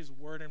him through his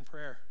word and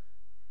prayer.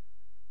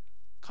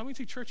 Coming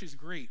to church is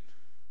great.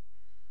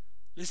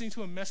 Listening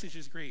to a message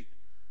is great.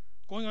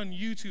 Going on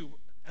YouTube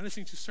and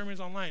listening to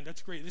sermons online,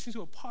 that's great. Listening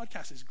to a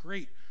podcast is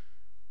great.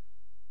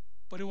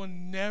 But it will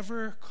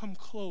never come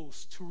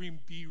close to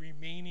be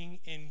remaining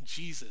in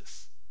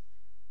Jesus.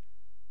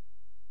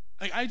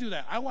 Like I do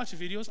that. I watch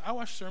videos. I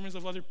watch sermons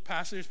of other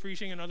pastors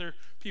preaching and other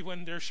people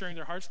and they're sharing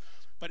their hearts.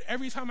 But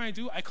every time I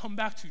do, I come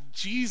back to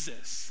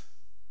Jesus.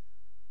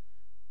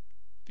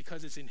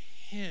 Because it's in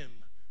him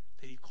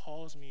that he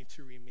calls me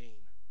to remain.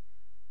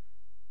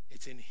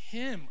 It's in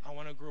him I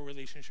want to grow a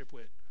relationship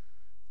with.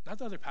 Not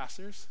the other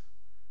pastors.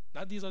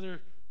 Not these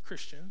other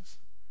Christians.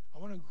 I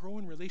want to grow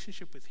in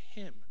relationship with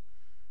him.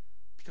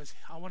 Because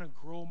I want to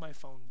grow my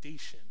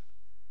foundation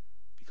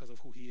because of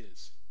who he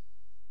is.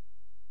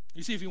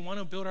 You see, if we want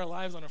to build our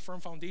lives on a firm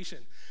foundation,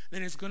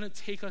 then it's going to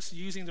take us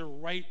using the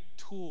right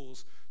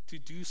tools to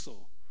do so.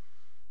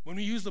 When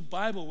we use the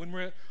Bible, when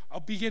we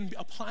begin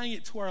applying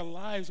it to our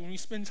lives, when we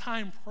spend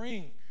time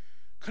praying,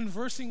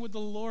 conversing with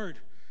the Lord,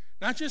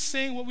 not just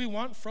saying what we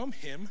want from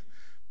him,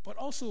 but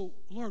also,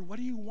 Lord, what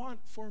do you want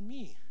for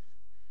me?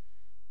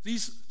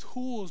 These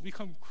tools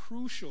become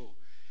crucial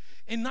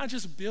in not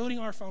just building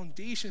our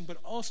foundation, but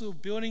also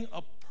building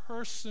a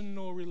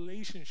personal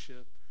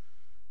relationship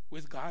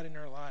with God in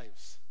our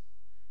lives.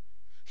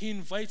 He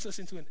invites us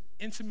into an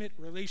intimate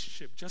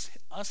relationship, just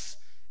us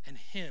and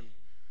him,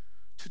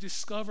 to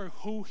discover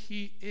who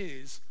he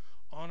is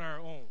on our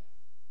own.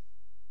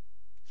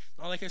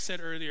 Now, like I said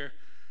earlier,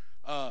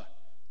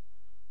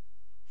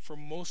 for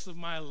most of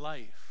my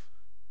life,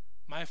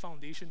 my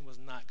foundation was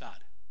not God.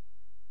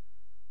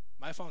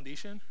 My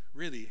foundation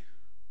really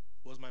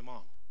was my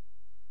mom.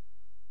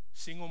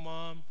 Single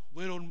mom,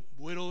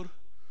 widowed,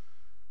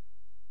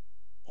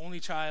 only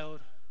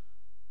child.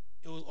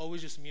 It was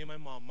always just me and my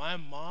mom. My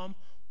mom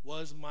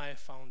was my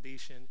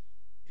foundation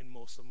in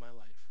most of my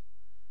life.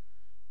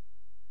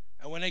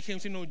 And when I came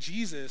to know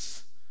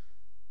Jesus,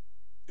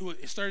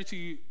 it started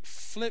to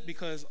flip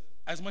because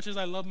as much as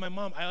I loved my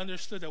mom, I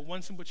understood that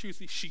one simple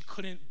truth, she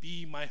couldn't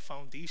be my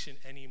foundation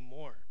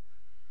anymore.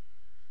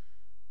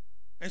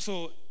 And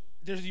so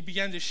you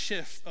began this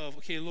shift of,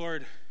 okay,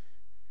 Lord,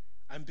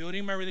 I'm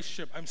building my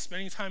relationship. I'm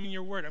spending time in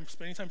your word. I'm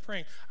spending time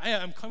praying.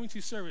 I'm coming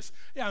to service.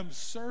 Yeah, I'm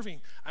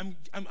serving. I'm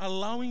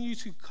allowing you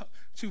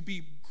to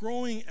be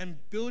growing and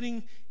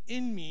building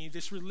in me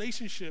this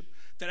relationship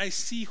that I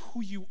see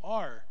who you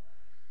are.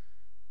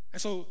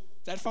 And so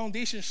that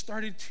foundation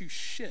started to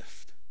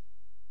shift.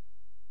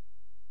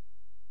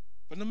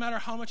 But no matter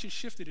how much it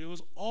shifted, it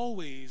was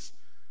always,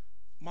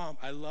 Mom,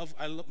 I love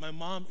my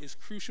mom is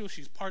crucial.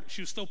 She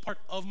was still part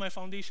of my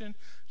foundation,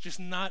 just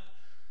not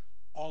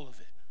all of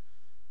it.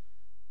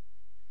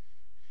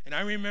 And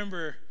I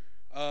remember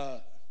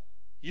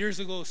years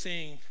ago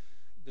saying,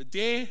 the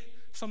day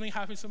something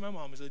happens to my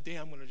mom is the day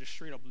I'm going to just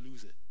straight up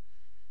lose it.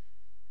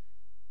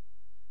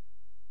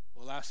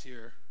 Well, last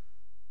year,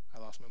 I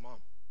lost my mom.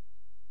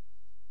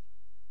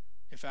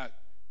 In fact,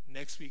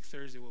 next week,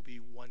 Thursday, will be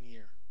 1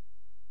 year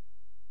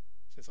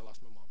since I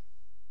lost my mom.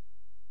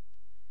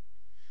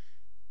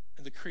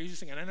 And the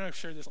craziest thing, and I know I've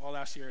shared this all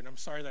last year, and I'm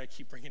sorry that I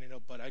keep bringing it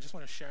up, but I just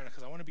want to share it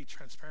because I want to be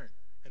transparent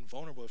and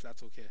vulnerable, if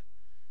that's okay,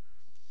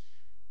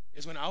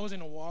 is when I was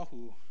in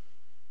Oahu,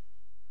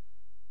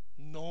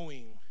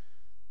 knowing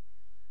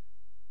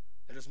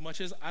that as much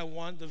as I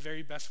want the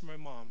very best for my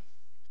mom,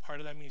 part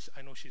of that means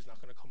I know she's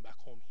not going to come back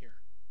home here.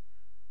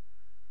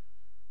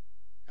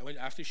 And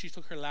after she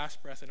took her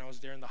last breath and I was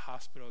there in the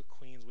hospital at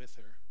Queens with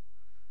her,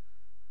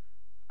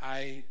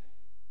 I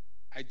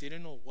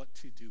didn't know what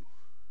to do.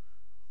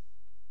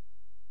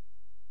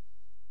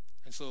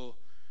 And so,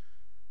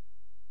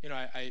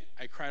 I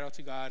cried out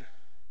to God,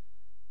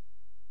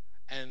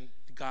 and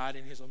God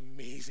in his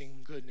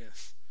amazing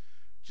goodness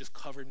just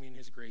covered me in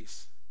his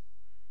grace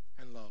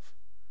and love.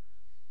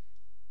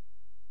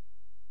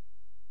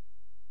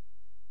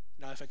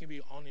 Now, if I can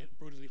be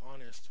brutally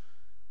honest,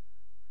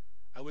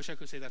 I wish I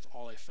could say that's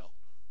all I felt.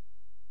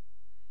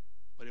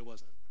 But it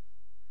wasn't.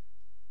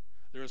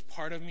 There was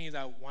part of me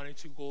that wanted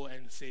to go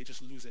and say,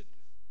 just lose it.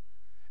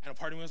 And a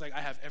part of me was like,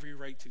 I have every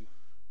right to.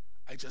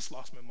 I just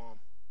lost my mom.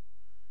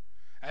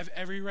 I have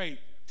every right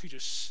to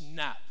just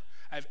snap.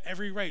 I have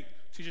every right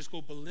to just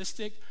go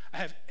ballistic. I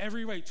have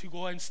every right to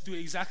go and do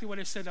exactly what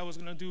I said I was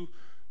going to do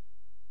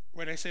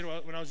when I said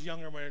when I was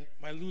younger, when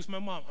I lose my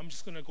mom. I'm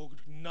just going to go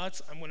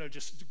nuts. I'm going to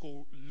just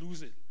go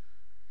lose it.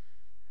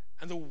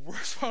 And the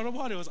worst part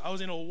about it was I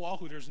was in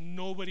Oahu. There's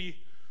nobody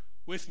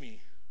with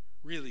me,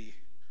 really,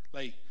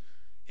 like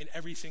in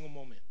every single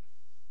moment.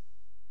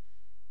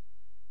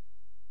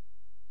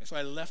 And so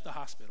I left the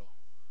hospital.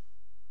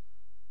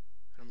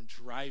 And I'm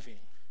driving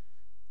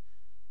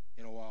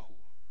in Oahu.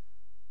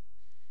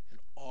 And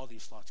all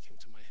these thoughts came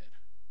to my head.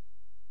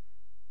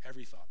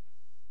 Every thought.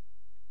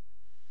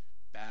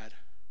 Bad,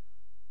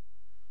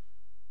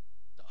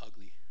 the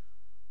ugly,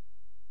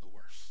 the worst.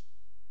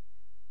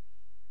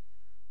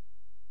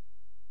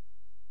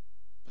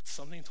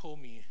 something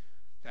told me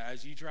that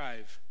as you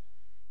drive,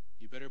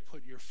 you better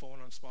put your phone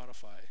on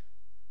Spotify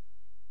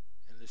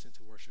and listen to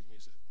worship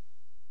music.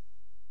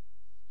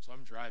 So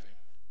I'm driving.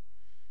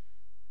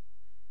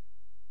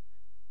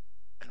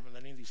 And I'm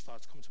letting these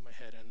thoughts come to my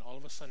head, and all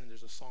of a sudden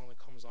there's a song that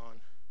comes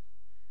on,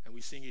 and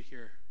we sing it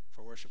here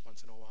for worship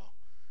once in a while.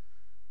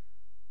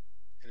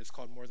 And it's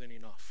called More Than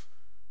Enough.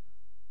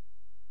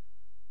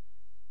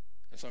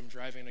 And so I'm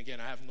driving, and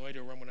again, I have no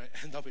idea where I'm going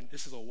to end up.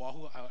 This is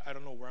Oahu. I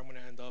don't know where I'm going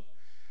to end up.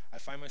 I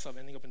find myself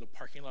ending up in the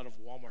parking lot of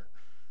Walmart.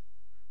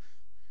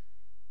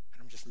 And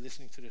I'm just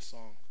listening to this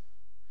song.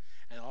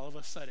 And all of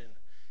a sudden,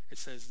 it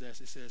says this.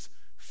 It says,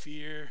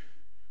 fear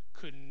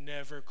could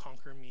never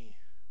conquer me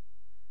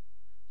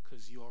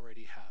because you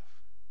already have.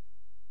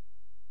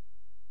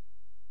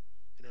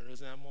 And it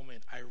was in that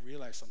moment I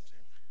realized something.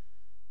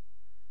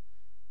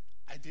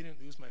 I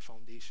didn't lose my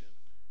foundation.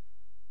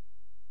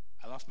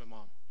 I lost my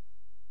mom.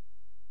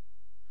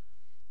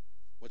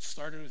 What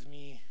started with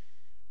me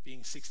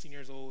being 16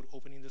 years old,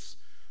 opening this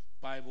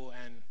Bible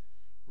and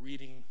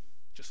reading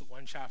just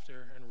one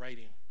chapter and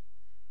writing,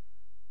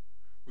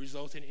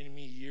 resulted in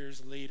me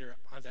years later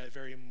on that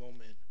very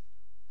moment,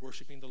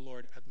 worshiping the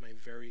Lord at my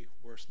very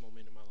worst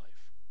moment in my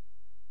life.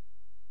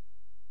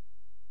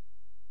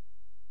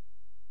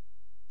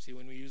 See,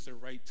 when we use the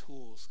right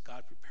tools,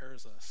 God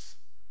prepares us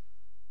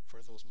for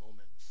those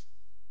moments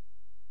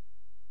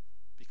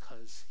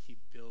because he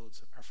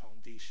builds our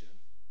foundation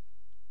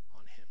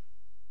on him.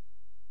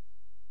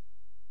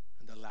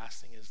 And the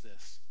last thing is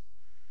this.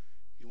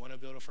 You want to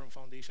build a firm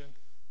foundation?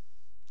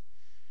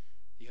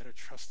 You got to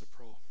trust the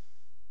pro.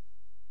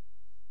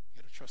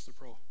 You got to trust the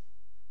pro.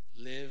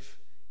 Live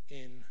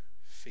in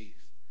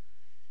faith.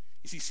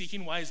 You see,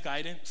 seeking wise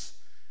guidance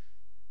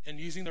and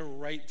using the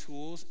right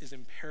tools is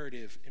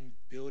imperative in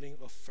building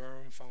a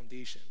firm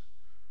foundation.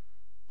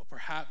 But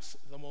perhaps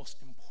the most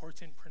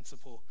important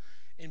principle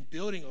in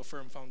building a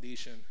firm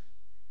foundation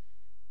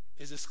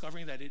is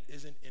discovering that it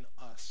isn't in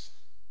us.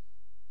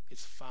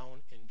 It's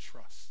found in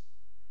trust.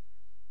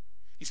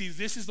 You see,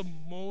 this is the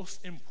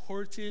most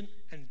important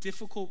and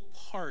difficult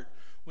part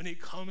when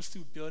it comes to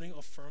building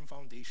a firm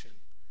foundation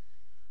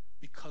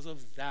because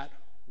of that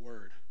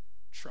word,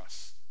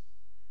 trust.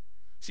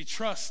 See,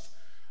 trust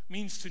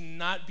means to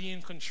not be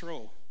in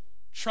control.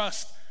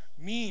 Trust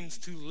means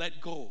to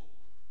let go.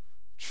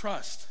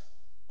 Trust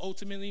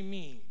ultimately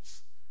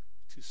means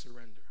to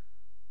surrender.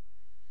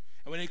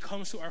 And when it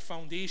comes to our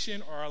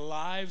foundation or our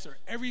lives or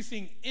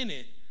everything in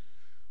it,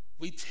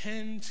 we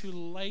tend to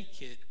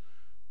like it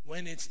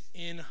when it's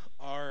in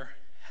our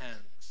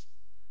hands.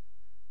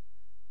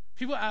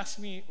 People ask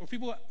me, or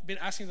people have been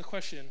asking the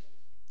question,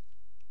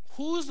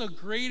 who's the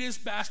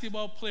greatest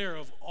basketball player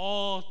of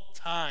all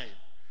time?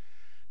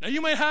 Now, you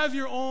might have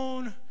your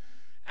own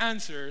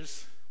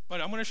answers,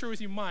 but I'm going to share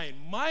with you mine.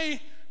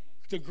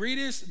 The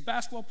greatest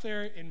basketball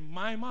player in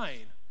my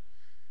mind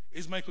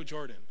is Michael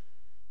Jordan.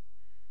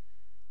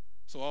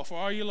 So for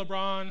all you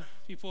LeBron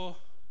people,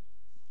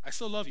 I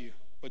still love you,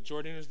 but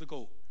Jordan is the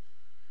GOAT.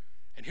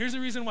 And here's the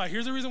reason why.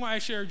 This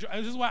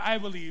is why I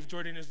believe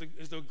Jordan is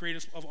the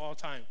greatest of all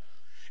time.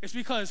 It's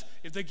because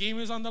if the game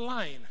is on the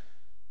line,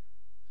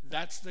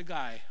 that's the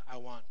guy I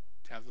want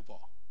to have the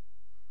ball.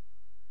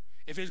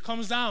 If it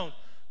comes down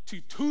to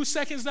 2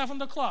 seconds left on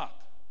the clock,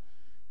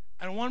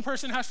 and one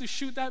person has to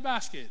shoot that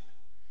basket,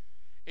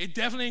 it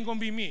definitely ain't going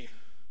to be me.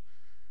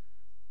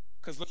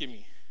 Because look at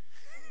me.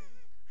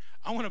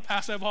 I want to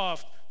pass that ball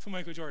off to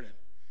Michael Jordan.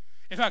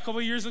 In fact, a couple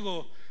of years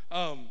ago,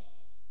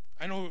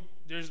 I know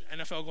there's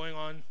NFL going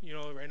on,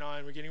 right now,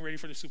 and we're getting ready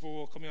for the Super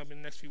Bowl coming up in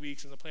the next few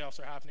weeks, and the playoffs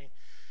are happening.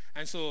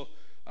 And so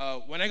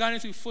when I got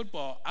into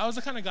football, I was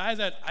the kind of guy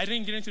that I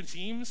didn't get into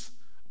teams.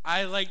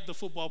 I liked the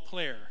football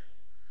player.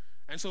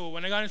 And so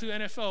when I got into the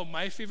NFL,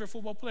 my favorite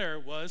football player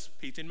was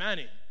Peyton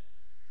Manning.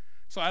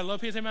 So I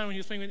love Peyton Manning when he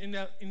was playing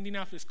with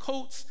Indianapolis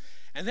Colts.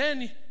 And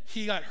then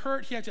he got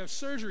hurt. He had to have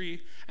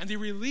surgery, and they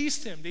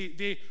released him.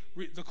 The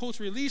Colts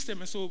released him,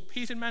 and so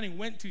Peyton Manning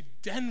went to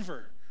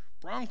Denver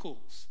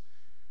Broncos.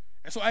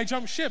 And so I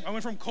jumped ship. I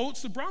went from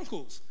Colts to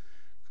Broncos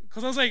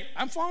because I was like,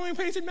 I'm following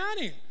Peyton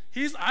Manning.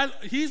 He's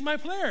my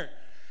player.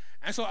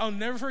 And so I'll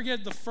never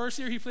forget the first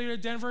year he played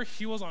at Denver,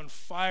 he was on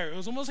fire. It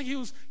was almost like he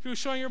was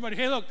showing everybody,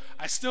 hey, look,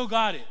 I still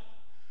got it.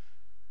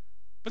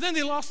 But then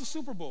they lost the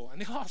Super Bowl, and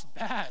they lost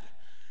bad.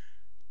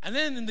 And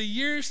then in the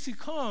years to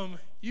come,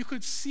 you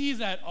could see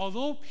that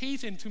although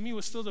Peyton, to me,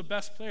 was still the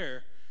best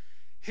player,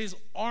 his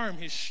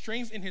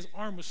strength in his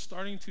arm was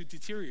starting to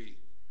deteriorate.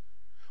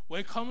 When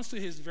it comes to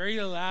his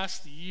very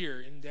last year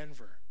in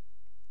Denver,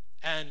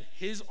 and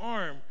his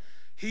arm,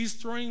 he's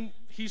throwing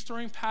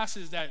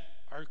passes that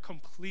are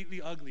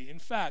completely ugly. In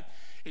fact,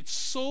 it's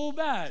so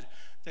bad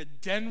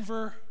that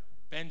Denver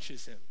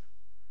benches him.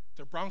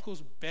 The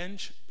Broncos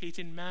bench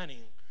Peyton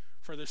Manning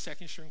for their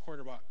second-string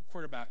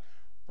quarterback,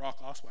 Brock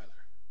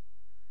Osweiler.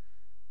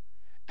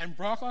 And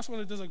Brock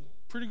Osweiler does a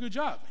pretty good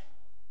job.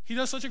 He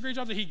does such a great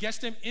job that he gets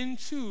them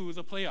into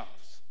the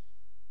playoffs.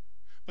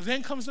 But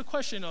then comes the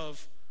question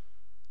of,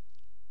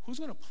 who's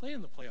going to play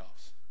in the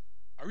playoffs?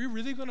 Are we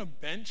really going to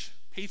bench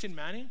Peyton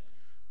Manning?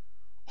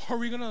 Or are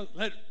we going to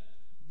let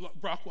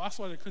Brock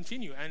Osweiler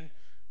continue and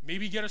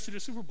maybe get us to the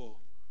Super Bowl?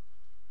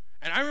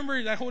 And I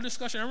remember that whole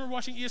discussion. I remember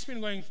watching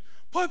ESPN going,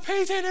 put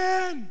Peyton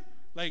in!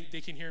 Like, they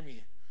can hear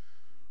me.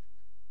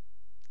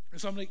 And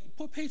so I'm like,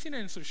 put Peyton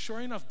in. So sure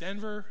enough,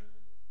 Denver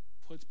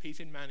puts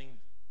Peyton Manning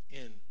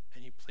in,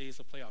 and he plays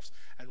the playoffs.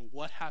 And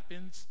what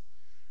happens?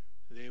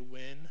 They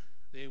win,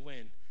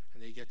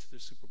 and they get to the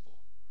Super Bowl.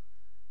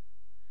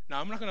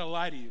 Now, I'm not going to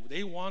lie to you.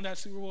 They won that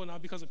Super Bowl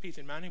not because of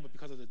Peyton Manning, but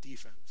because of the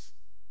defense.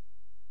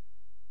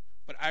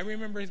 But I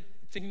remember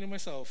thinking to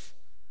myself,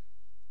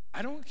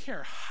 I don't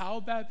care how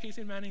bad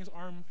Peyton Manning's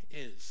arm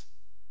is.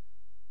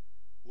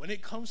 When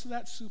it comes to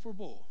that Super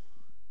Bowl,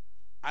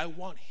 I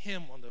want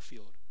him on the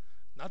field,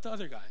 not the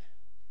other guy.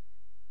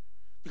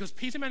 Because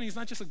Peyton Manning is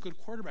not just a good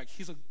quarterback,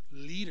 he's a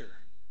leader.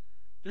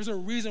 There's a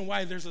reason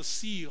why there's a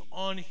C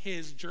on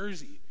his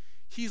jersey.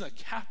 He's a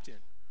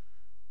captain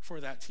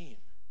for that team.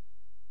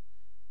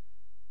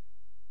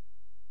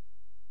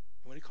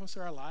 And when it comes to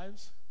our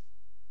lives,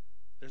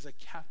 there's a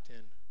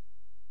captain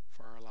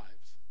for our lives.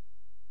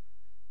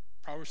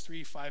 Proverbs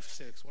 3, 5,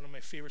 6, one of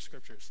my favorite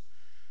scriptures.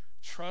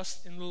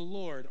 Trust in the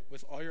Lord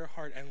with all your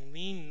heart and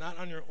lean not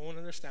on your own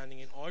understanding.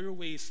 In all your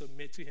ways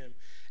submit to him,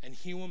 and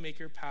he will make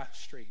your path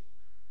straight.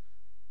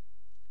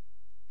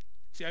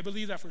 See, I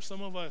believe that for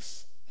some of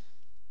us,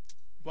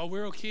 while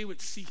we're okay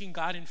with seeking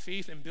God in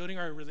faith and building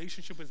our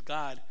relationship with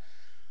God,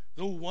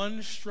 the one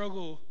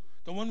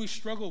we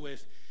struggle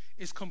with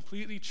is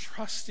completely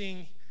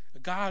trusting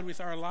God with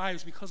our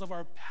lives because of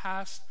our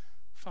past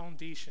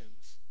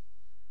foundations.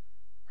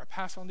 Our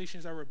past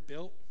foundations that were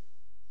built,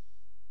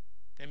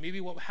 and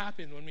maybe what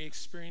happened when we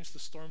experienced the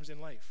storms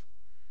in life.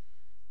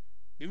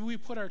 Maybe we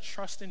put our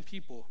trust in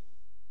people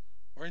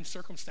or in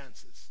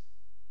circumstances,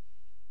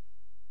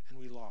 and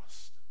we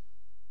lost.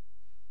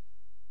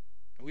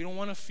 And we don't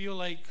want to feel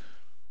like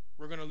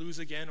we're going to lose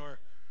again, or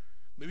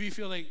maybe we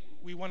feel like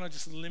we want to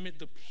just limit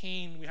the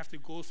pain we have to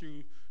go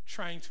through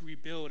trying to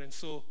rebuild. And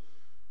so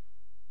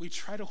we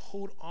try to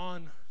hold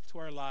on to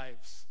our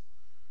lives,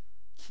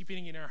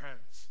 keeping it in our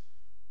hands.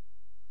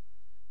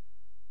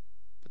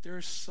 But there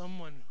is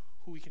someone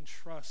who we can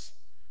trust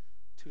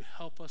to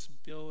help us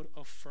build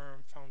a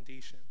firm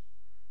foundation.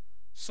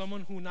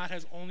 Someone who not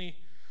only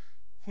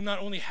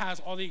has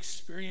all the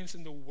experience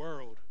in the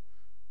world,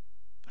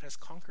 but has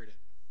conquered it.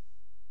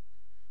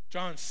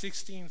 John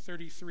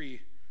 16:33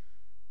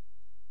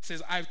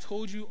 says, I've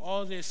told you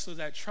all this so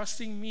that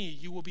trusting me,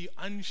 you will be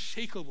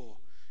unshakable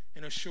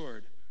and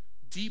assured,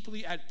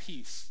 deeply at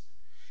peace.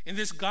 In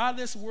this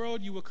godless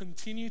world, you will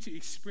continue to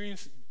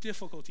experience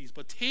difficulties,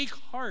 but take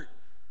heart.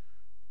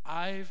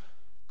 I've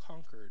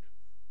conquered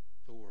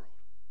the world.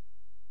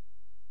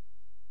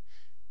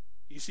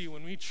 You see,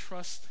 when we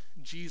trust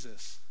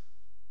Jesus,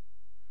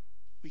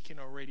 we can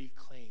already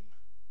claim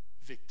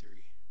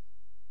victory.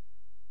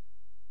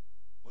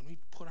 When we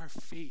put our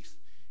faith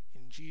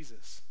in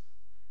Jesus,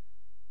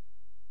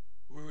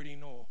 we already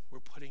know we're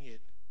putting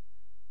it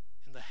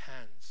in the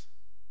hands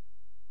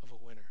of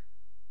a winner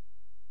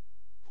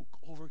who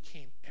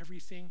overcame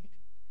everything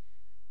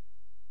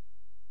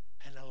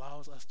and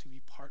allows us to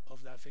be part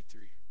of that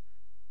victory.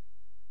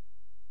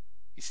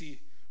 You see,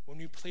 when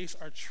we place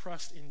our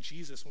trust in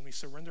Jesus, when we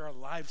surrender our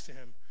lives to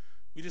him,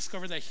 we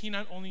discover that he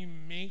not only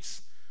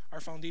makes our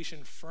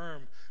foundation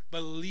firm,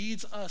 but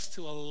leads us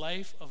to a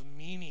life of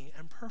meaning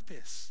and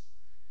purpose.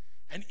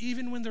 And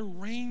even when the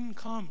rain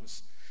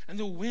comes, and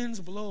the winds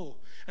blow,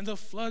 and the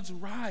floods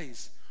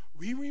rise,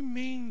 we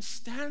remain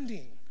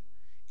standing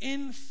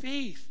in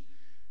faith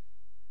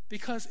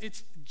because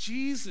it's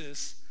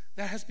Jesus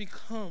that has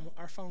become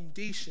our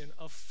foundation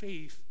of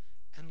faith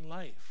and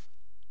life.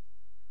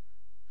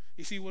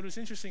 You see, what was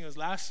interesting is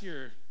last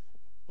year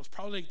was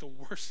probably like the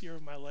worst year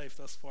of my life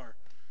thus far.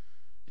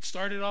 It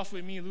started off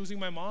with me losing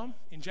my mom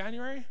in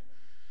January,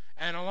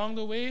 and along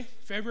the way,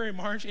 February,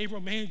 March, April,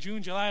 May,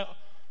 June, July,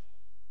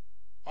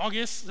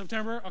 August,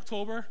 September,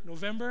 October,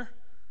 November,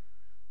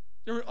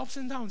 there were ups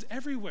and downs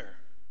everywhere.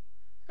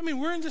 I mean,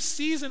 we're in this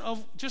season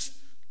of just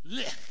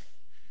bleh.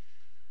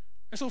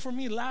 And so for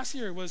me, last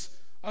year I was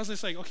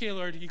just like, okay,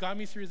 Lord, you got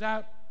me through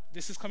that.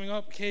 This is coming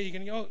up. Okay, you're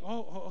going to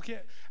go, okay.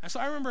 And so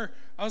I remember,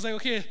 I was like,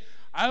 okay,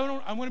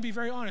 I'm going to be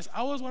very honest.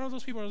 I was one of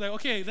those people who was like,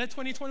 okay, let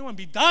 2021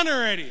 be done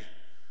already.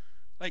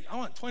 Like, I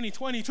want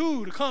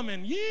 2022 to come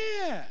and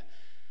yeah.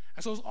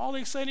 And so it's all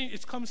exciting.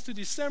 It comes to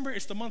December.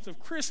 It's the month of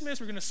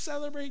Christmas. We're going to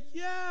celebrate.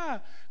 Yeah.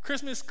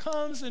 Christmas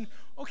comes and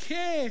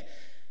okay.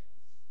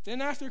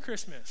 Then after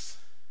Christmas,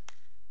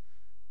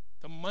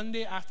 the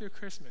Monday after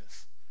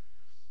Christmas,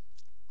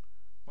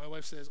 my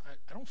wife says,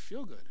 I don't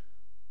feel good.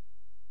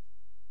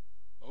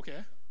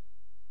 Okay.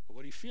 Well,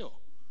 what do you feel?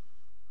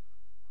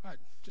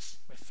 Just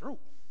my throat.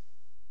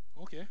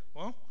 Okay.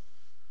 Well,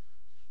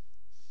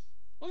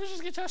 let's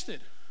just get tested.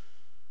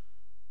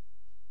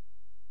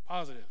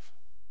 Positive.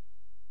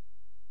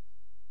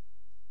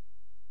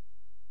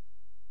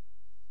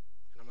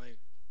 And I'm like,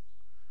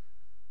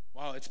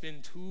 wow, it's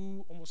been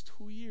almost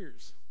 2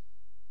 years.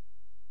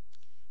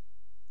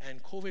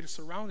 And COVID has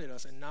surrounded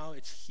us, and now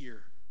it's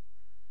here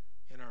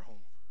in our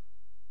home.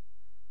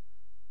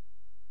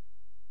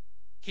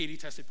 Katie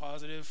tested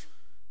positive.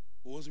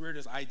 What was weird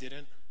is I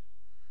didn't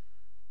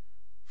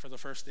for the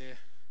first day,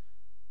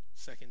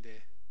 second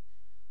day.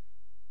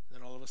 And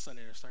then all of a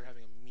sudden, I started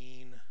having a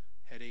mean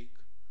headache,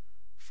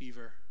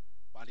 fever,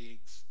 body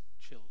aches,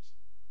 chills.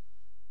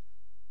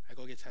 I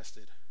go get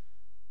tested.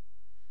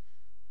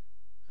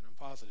 And I'm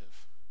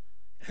positive.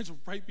 And it's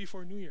right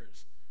before New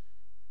Year's.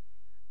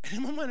 And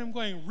in my mind, I'm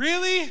going,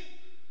 really?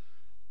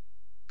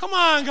 Come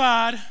on,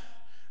 God.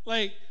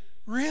 Like,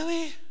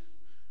 really?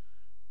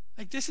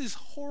 Like, this is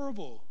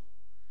horrible.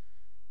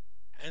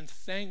 And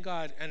thank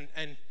God,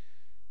 and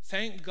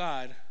thank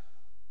God,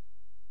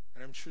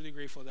 and I'm truly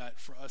grateful that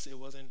for us it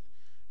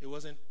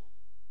wasn't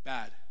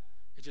bad.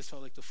 It just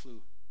felt like the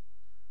flu.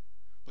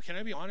 But can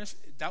I be honest?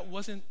 That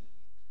wasn't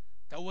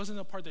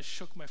the part that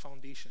shook my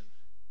foundation.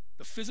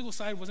 The physical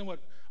side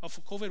of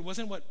COVID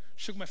wasn't what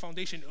shook my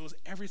foundation. It was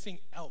everything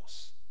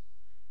else.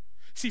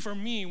 See, for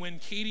me, when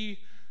Katie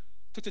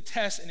took the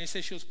test and they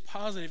said she was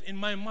positive, in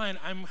my mind,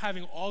 I'm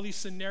having all these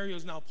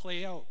scenarios now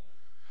play out.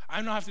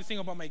 I now have to think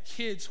about my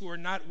kids who are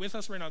not with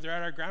us right now. They're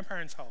at our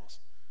grandparents' house.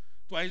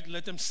 Do I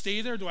let them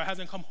stay there? Do I have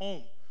them come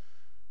home?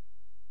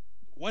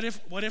 What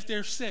if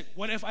they're sick?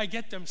 What if I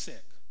get them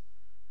sick?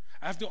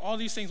 I have to do all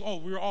these things. Oh,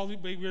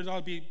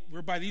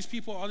 we're by these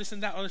people, all this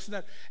and that, all this and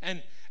that.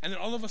 And then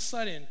all of a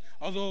sudden,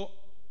 although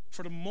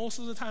for the most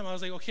of the time I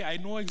was like, okay, I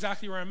know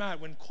exactly where I'm at.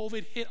 When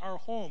COVID hit our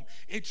home,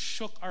 it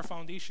shook our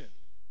foundation.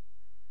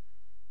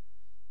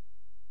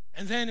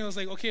 And then it was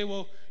like, okay,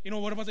 well,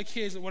 what about the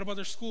kids? What about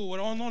their school?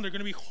 Oh no, they're going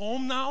to be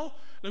home now?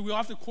 Like, we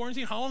have to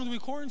quarantine? How long do we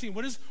quarantine?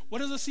 What is the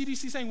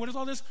CDC saying? What is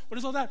all this? What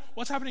is all that?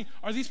 What's happening?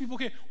 Are these people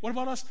okay? What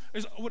about us?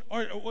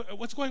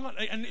 What's going on?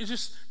 And it's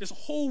just this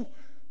whole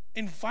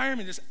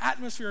environment, this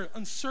atmosphere of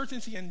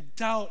uncertainty and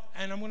doubt,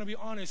 and I'm going to be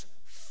honest,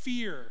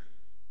 fear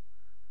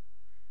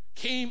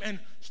came and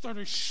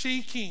started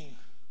shaking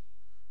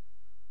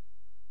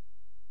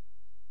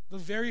the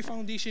very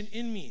foundation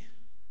in me.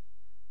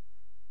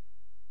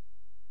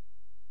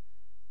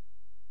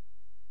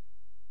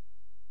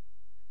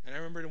 And I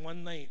remember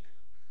one night,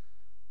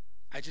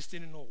 I just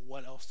didn't know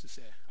what else to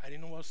say. I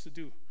didn't know what else to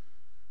do.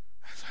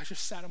 So I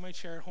just sat in my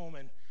chair at home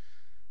and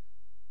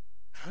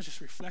I was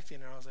just reflecting,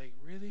 and I was like,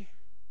 really?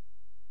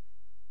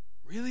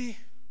 Really?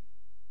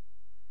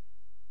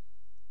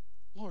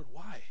 Lord,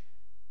 why?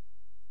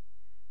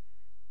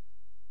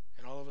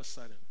 And all of a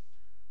sudden,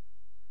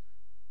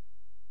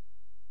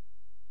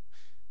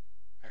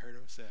 I heard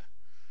him say,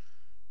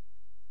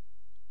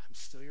 I'm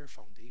still your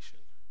foundation.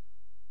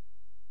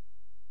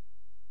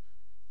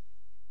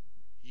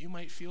 You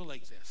might feel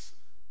like this,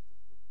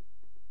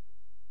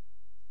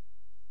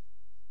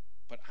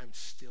 but I'm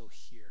still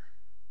here.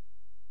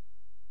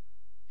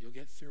 You'll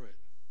get through it.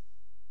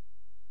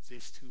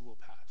 This too will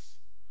pass.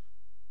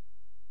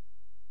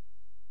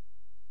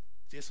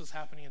 This was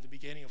happening at the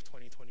beginning of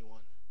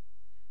 2021.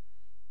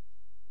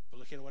 But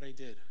look at what I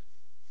did.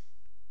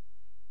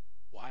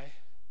 Why?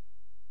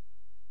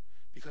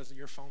 Because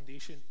your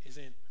foundation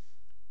isn't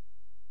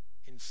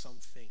in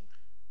something.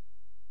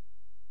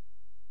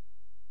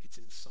 It's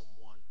in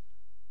someone.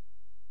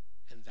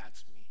 And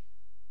that's me.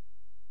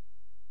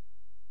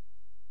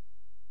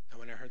 And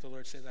when I heard the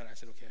Lord say that, I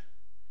said, okay.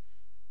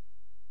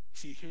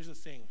 See, here's the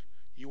thing.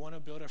 You want to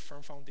build a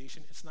firm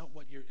foundation, it's not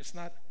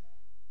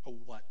a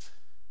what.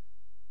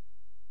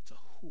 It's a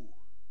who.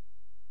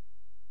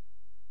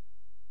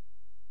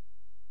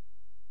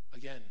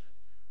 Again,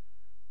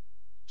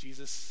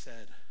 Jesus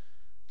said,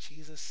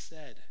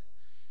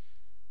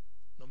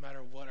 no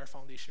matter what our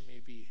foundation may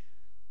be,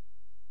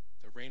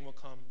 the rain will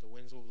come, the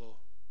winds will blow,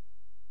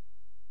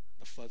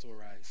 the floods will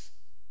rise.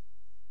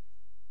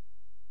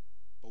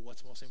 But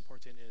what's most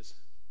important is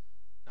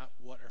not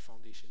what our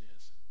foundation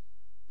is,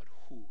 but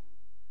who.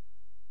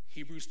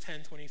 Hebrews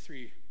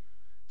 10:23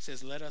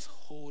 says, let us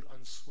hold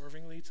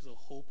unswervingly to the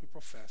hope we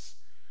profess,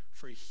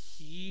 for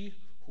he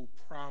who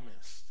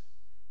promised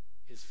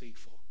is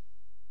faithful.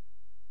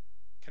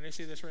 Can I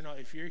say this right now?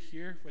 If you're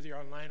here, whether you're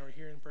online or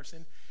here in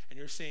person, and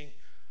you're saying,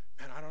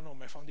 man, I don't know,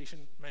 my foundation,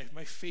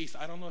 my faith,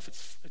 I don't know if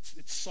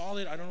it's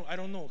solid, I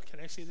don't know. Can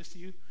I say this to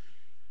you?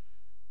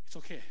 It's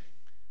okay.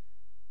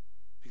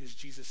 Because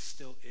Jesus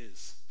still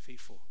is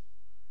faithful.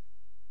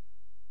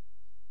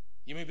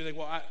 You may be like,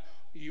 well, I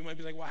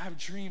have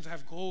dreams, I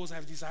have goals, I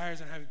have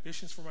desires, and I have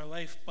ambitions for my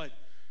life, but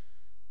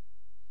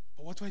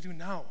what do I do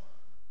now?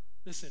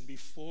 Listen,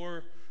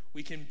 before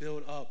we can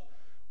build up,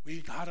 we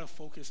gotta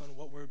focus on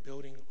what we're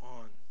building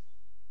on.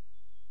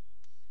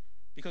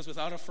 Because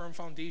without a firm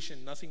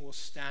foundation, nothing will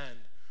stand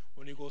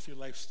when we go through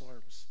life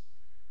storms.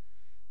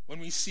 When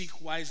we seek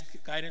wise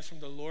guidance from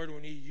the Lord,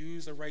 when we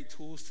use the right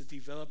tools to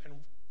develop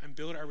and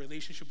build our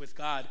relationship with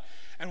God,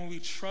 and when we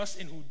trust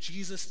in who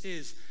Jesus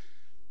is,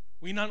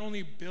 we not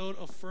only build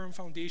a firm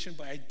foundation,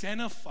 but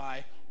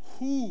identify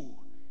who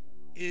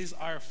is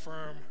our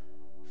firm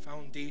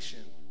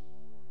foundation.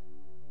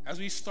 As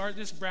we start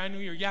this brand new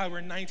year, we're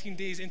 19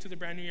 days into the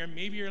brand new year.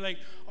 Maybe you're like,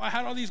 I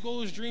had all these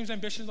goals, dreams,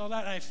 ambitions, all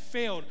that, and I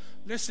failed.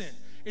 Listen,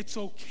 it's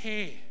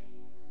okay.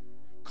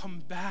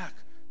 Come back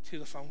to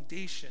the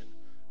foundation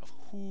of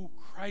who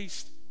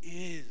Christ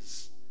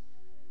is.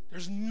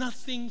 There's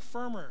nothing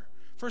firmer.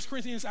 1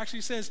 Corinthians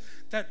actually says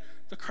that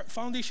the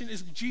foundation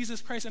is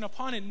Jesus Christ, and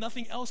upon it,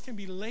 nothing else can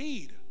be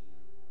laid.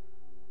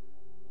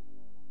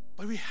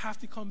 But we have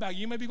to come back.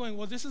 You might be going,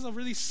 well, this is a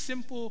really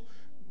simple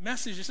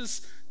message. This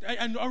is,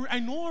 I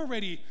know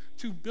already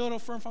to build a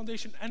firm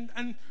foundation.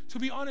 And to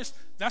be honest,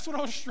 that's what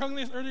I was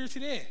struggling with earlier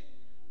today.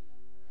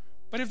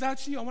 But if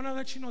that's you, I want to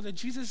let you know that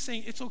Jesus is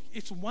saying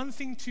it's one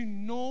thing to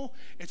know,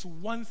 it's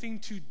one thing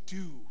to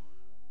do.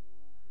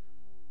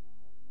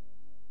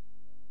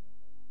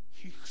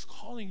 He's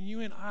calling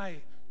you and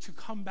I to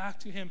come back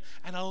to him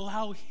and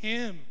allow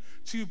him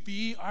to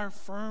be our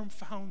firm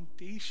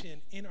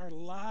foundation in our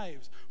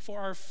lives, for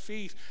our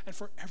faith, and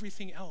for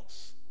everything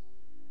else.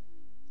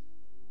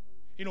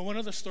 You know, one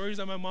of the stories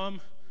that my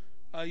mom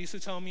used to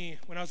tell me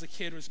when I was a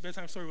kid, was a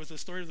bedtime story, was the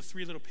story of the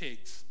 3 little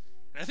pigs.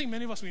 And I think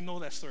many of us, we know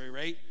that story,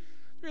 right?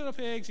 3 little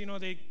pigs, you know,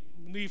 they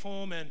leave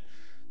home and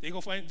they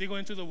go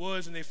into the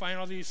woods and they find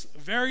all these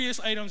various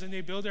items and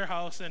they build their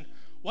house. And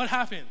what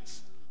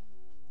happens?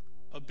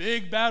 A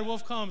big bad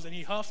wolf comes and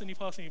he huffs and he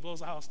puffs and he blows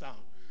the house down.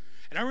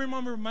 And I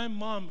remember my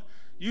mom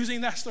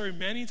using that story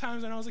many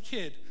times when I was a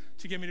kid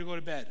to get me to go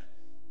to bed.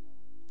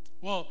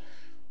 Well,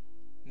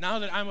 now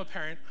that I'm a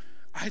parent,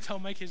 I tell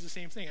my kids the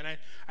same thing. And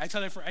I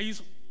tell them,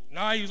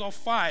 I use all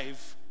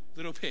 5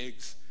 little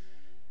pigs.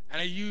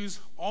 And I use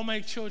all my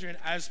children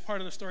as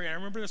part of the story. And I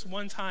remember this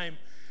one time,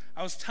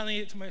 I was telling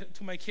it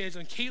to my kids,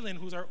 and Caitlin,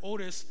 who's our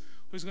oldest,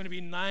 who's going to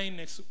be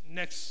 9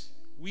 next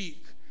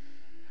week,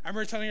 I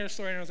remember telling her a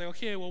story, and I was like,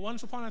 okay, well,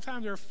 once upon a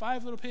time, there were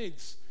 5 little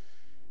pigs.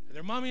 And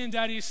their mommy and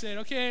daddy said,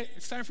 okay,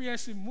 it's time for you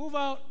guys to move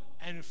out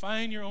and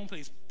find your own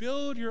place.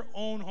 Build your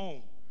own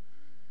home.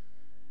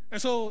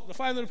 And so the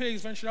 5 little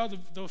pigs ventured out.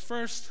 The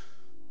first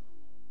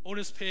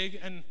oldest pig,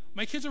 and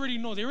my kids already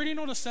know. They already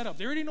know the setup.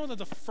 They already know that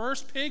the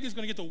first pig is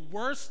going to get the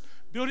worst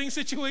building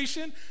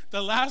situation.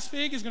 The last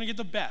pig is going to get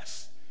the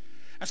best.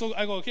 And so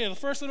I go, okay, the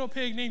first little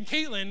pig named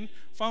Caitlin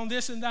found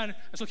this and that. And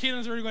so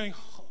Caitlin's already going,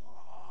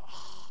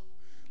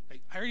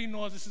 I already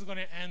know this is going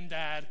to end,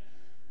 Dad.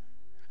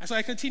 And so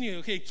I continue.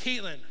 Okay,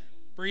 Caitlin,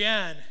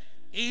 Brianne,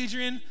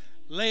 Adrian,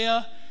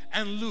 Leah,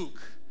 and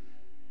Luke.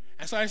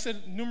 And so I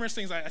said numerous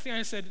things. I think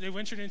I said they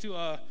ventured into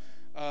a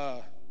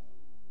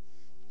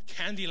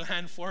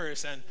Candyland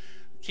forest, and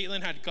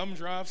Caitlin had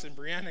gumdrops, and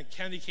Brianne had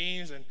candy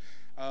canes, and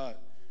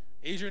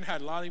Adrian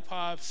had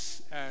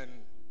lollipops, and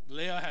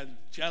Leah had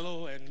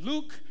Jell-O, and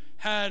Luke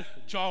had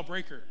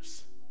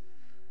Jawbreakers.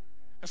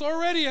 And so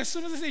already, as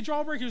soon as I say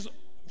Jawbreakers,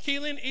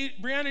 Caitlin,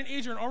 Brianne, and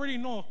Adrian already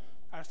know,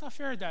 that's not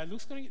fair, Dad.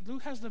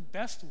 Luke has the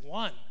best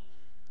one.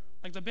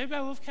 Like, the big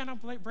bad wolf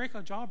cannot break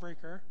a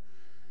Jawbreaker.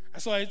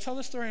 And so I tell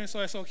the story, and so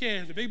I say,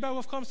 okay, the big bad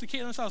wolf comes to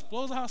Caitlin's house,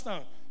 blows the house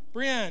down.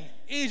 Brianne,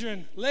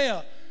 Adrian,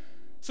 Leah.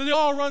 So they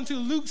all run to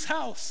Luke's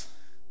house.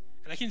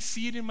 And I can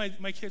see it in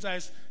my kids'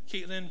 eyes,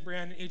 Caitlin,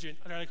 Brianne, and Adrian.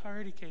 And they're like,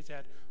 alrighty, okay,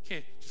 Dad.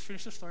 Okay, just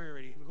finish the story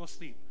already. We'll go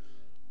sleep.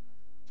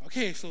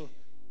 Okay, so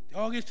they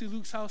all get to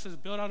Luke's house, as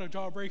built out of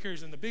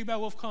Jawbreakers, and the big bad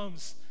wolf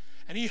comes,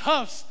 and he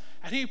huffs,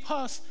 and he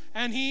puffs,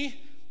 and he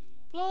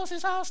blows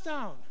his house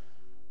down.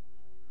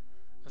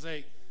 I was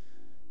like,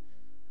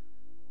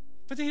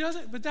 but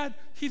Dad,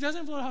 he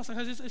doesn't blow the house down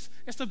because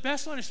it's the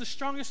best one, it's the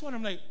strongest one.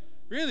 I'm like,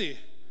 really?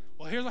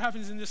 Well, here's what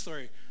happens in this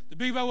story. The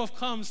big bad wolf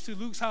comes to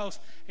Luke's house.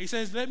 And he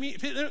says,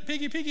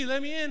 Piggy,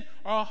 let me in,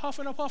 or I'll huff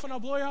and I'll puff and I'll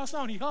blow your house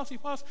down. He huffs, he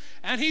puffs,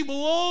 and he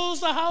blows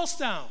the house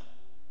down.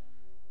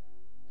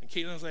 And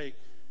Caitlin's like,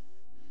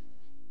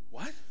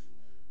 what?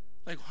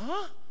 Like,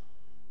 huh?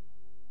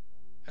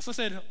 And so I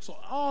said,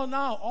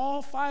 now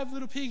all 5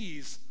 little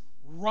piggies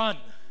run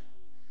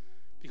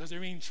because they're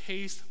being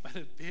chased by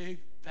the big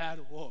bad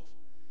wolf.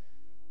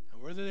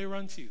 And where do they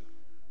run to?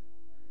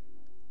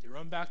 They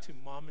run back to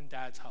Mom and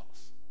Dad's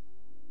house.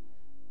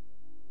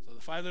 So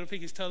the 5 little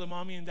piggies tell the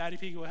mommy and daddy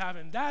piggy what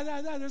happened. Dad,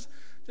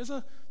 there's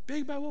a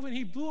big bad wolf and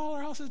he blew all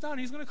our houses down.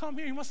 He's going to come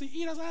here. He wants to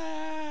eat us.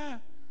 Ah!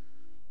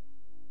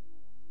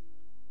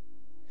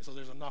 And so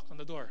there's a knock on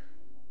the door.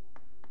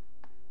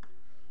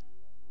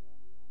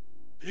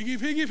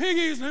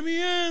 Piggies, let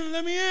me in.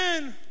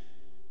 And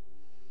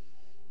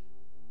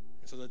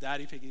so the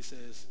daddy piggy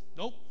says,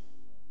 nope.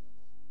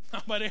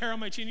 Not by the hair on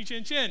my chinny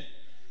chin chin.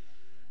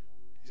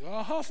 He's like,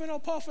 I'll huff and I'll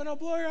puff and I'll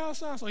blow your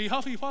house down. So he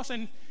huffs, he puffs,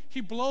 and he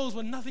blows,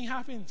 but nothing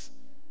happens.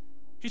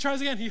 He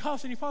tries again. He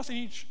huffs and he puffs and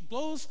he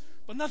blows,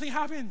 but nothing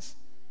happens.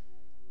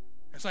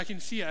 And so I can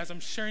see it as I'm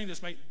sharing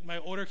this. My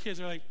older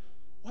kids are like,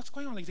 what's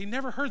going on? Like, they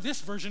never heard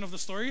this version of the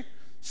story.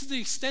 This is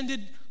the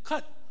extended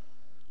cut.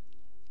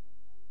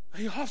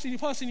 He huffs and he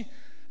puffs,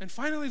 and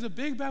finally the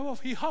big bad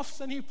wolf, he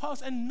huffs and he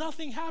puffs, and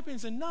nothing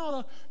happens. And now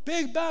the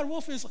big bad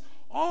wolf is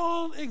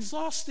all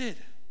exhausted.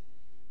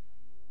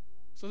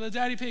 So the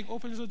daddy pig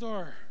opens the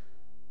door,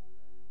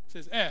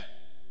 says,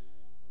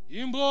 you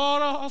didn't blow all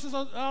the houses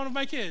out of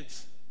my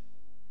kids.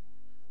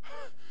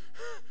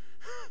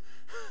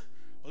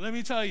 Well, let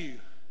me tell you,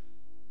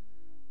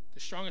 the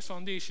strongest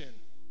foundation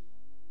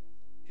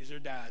is your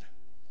dad.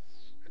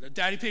 And the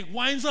daddy pig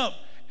winds up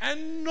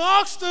and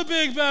knocks the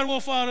big bad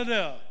wolf out of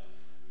there,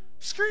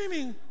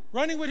 screaming,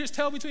 running with his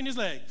tail between his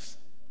legs.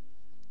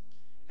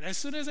 And as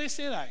soon as I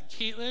say that,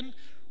 Caitlin,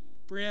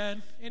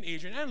 Brianne, and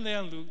Adrian, and Leah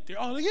and Luke, they're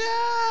all like,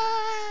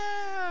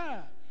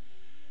 yeah!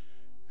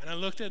 And I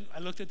looked at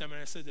them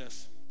and I said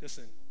this,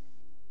 listen,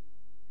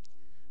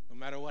 no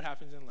matter what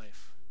happens in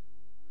life,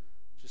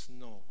 just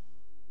know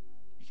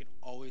you can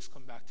always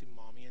come back to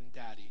mommy and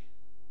daddy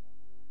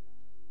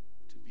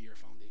to be your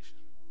foundation.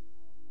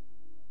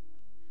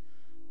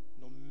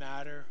 No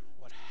matter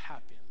what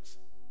happens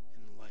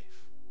in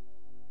life,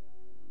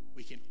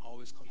 we can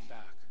always come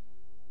back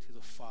to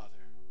the Father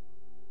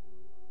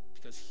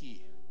because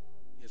He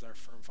is our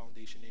firm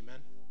foundation. Amen?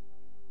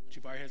 Would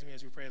you bow your heads with me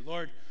as we pray?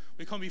 Lord,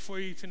 we come before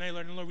you tonight,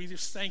 Lord, and Lord, we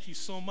just thank you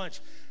so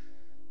much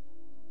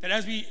that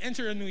as we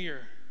enter a new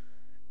year,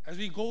 as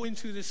we go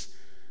into this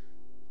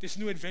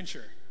new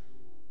adventure,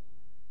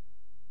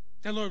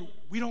 that, Lord,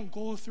 we don't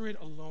go through it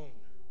alone.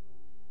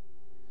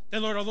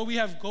 That, Lord, although we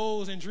have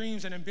goals and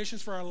dreams and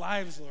ambitions for our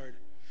lives, Lord,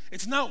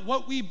 it's not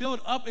what we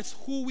build up, it's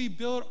who we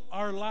build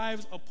our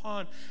lives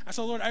upon. And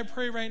so, Lord, I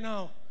pray right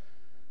now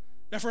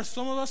that for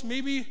some of us,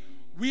 maybe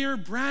we are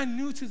brand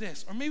new to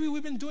this, or maybe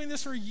we've been doing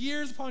this for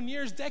years upon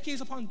years,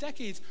 decades upon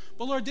decades.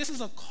 But, Lord, this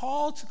is a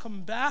call to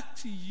come back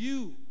to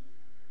you,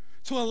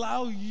 to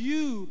allow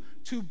you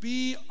to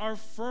be our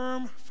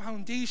firm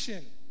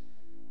foundation.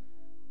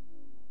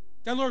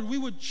 That, Lord, we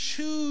would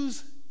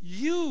choose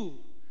you,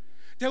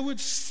 that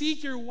would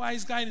seek your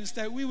wise guidance,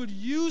 that we would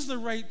use the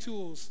right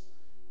tools,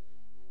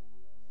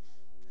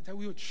 and that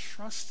we would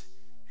trust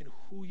in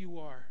who you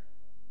are.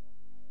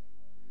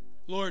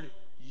 Lord,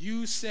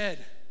 you said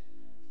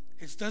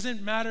it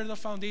doesn't matter the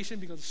foundation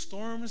because the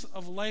storms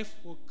of life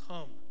will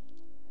come.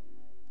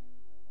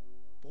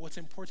 But what's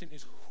important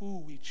is who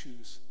we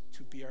choose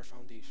to be our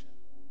foundation.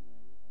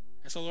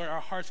 And so, Lord, our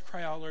hearts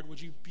cry out, Lord,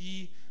 would you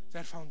be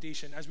that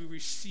foundation as we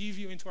receive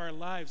you into our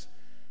lives?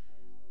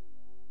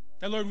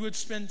 That, Lord, we would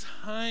spend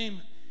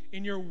time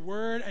in your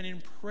word and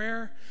in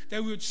prayer,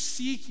 that we would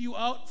seek you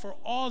out for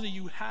all that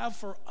you have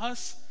for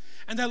us,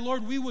 and that,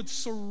 Lord, we would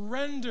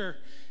surrender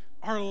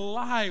our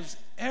lives,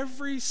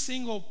 every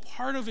single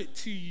part of it,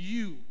 to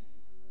you,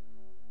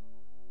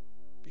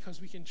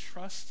 because we can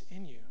trust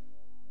in you,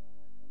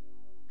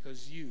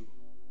 because you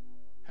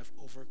have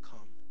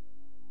overcome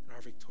and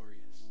are victorious.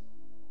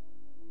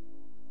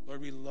 Lord,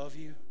 we love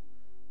you.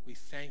 We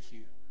thank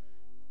you.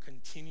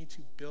 Continue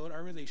to build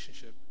our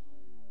relationship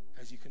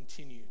as you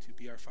continue to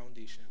be our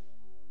foundation.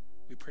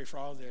 We pray for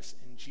all this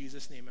in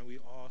Jesus' name, and we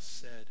all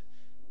said,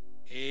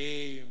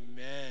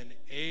 amen.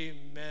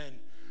 Amen.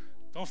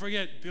 Don't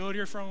forget, build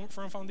your firm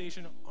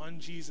foundation on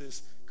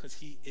Jesus because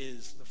he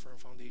is the firm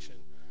foundation.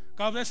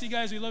 God bless you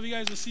guys. We love you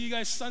guys. We'll see you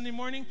guys Sunday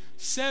morning,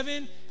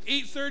 7,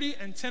 8:30,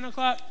 and 10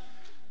 o'clock.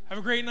 Have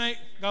a great night.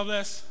 God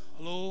bless.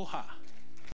 Aloha.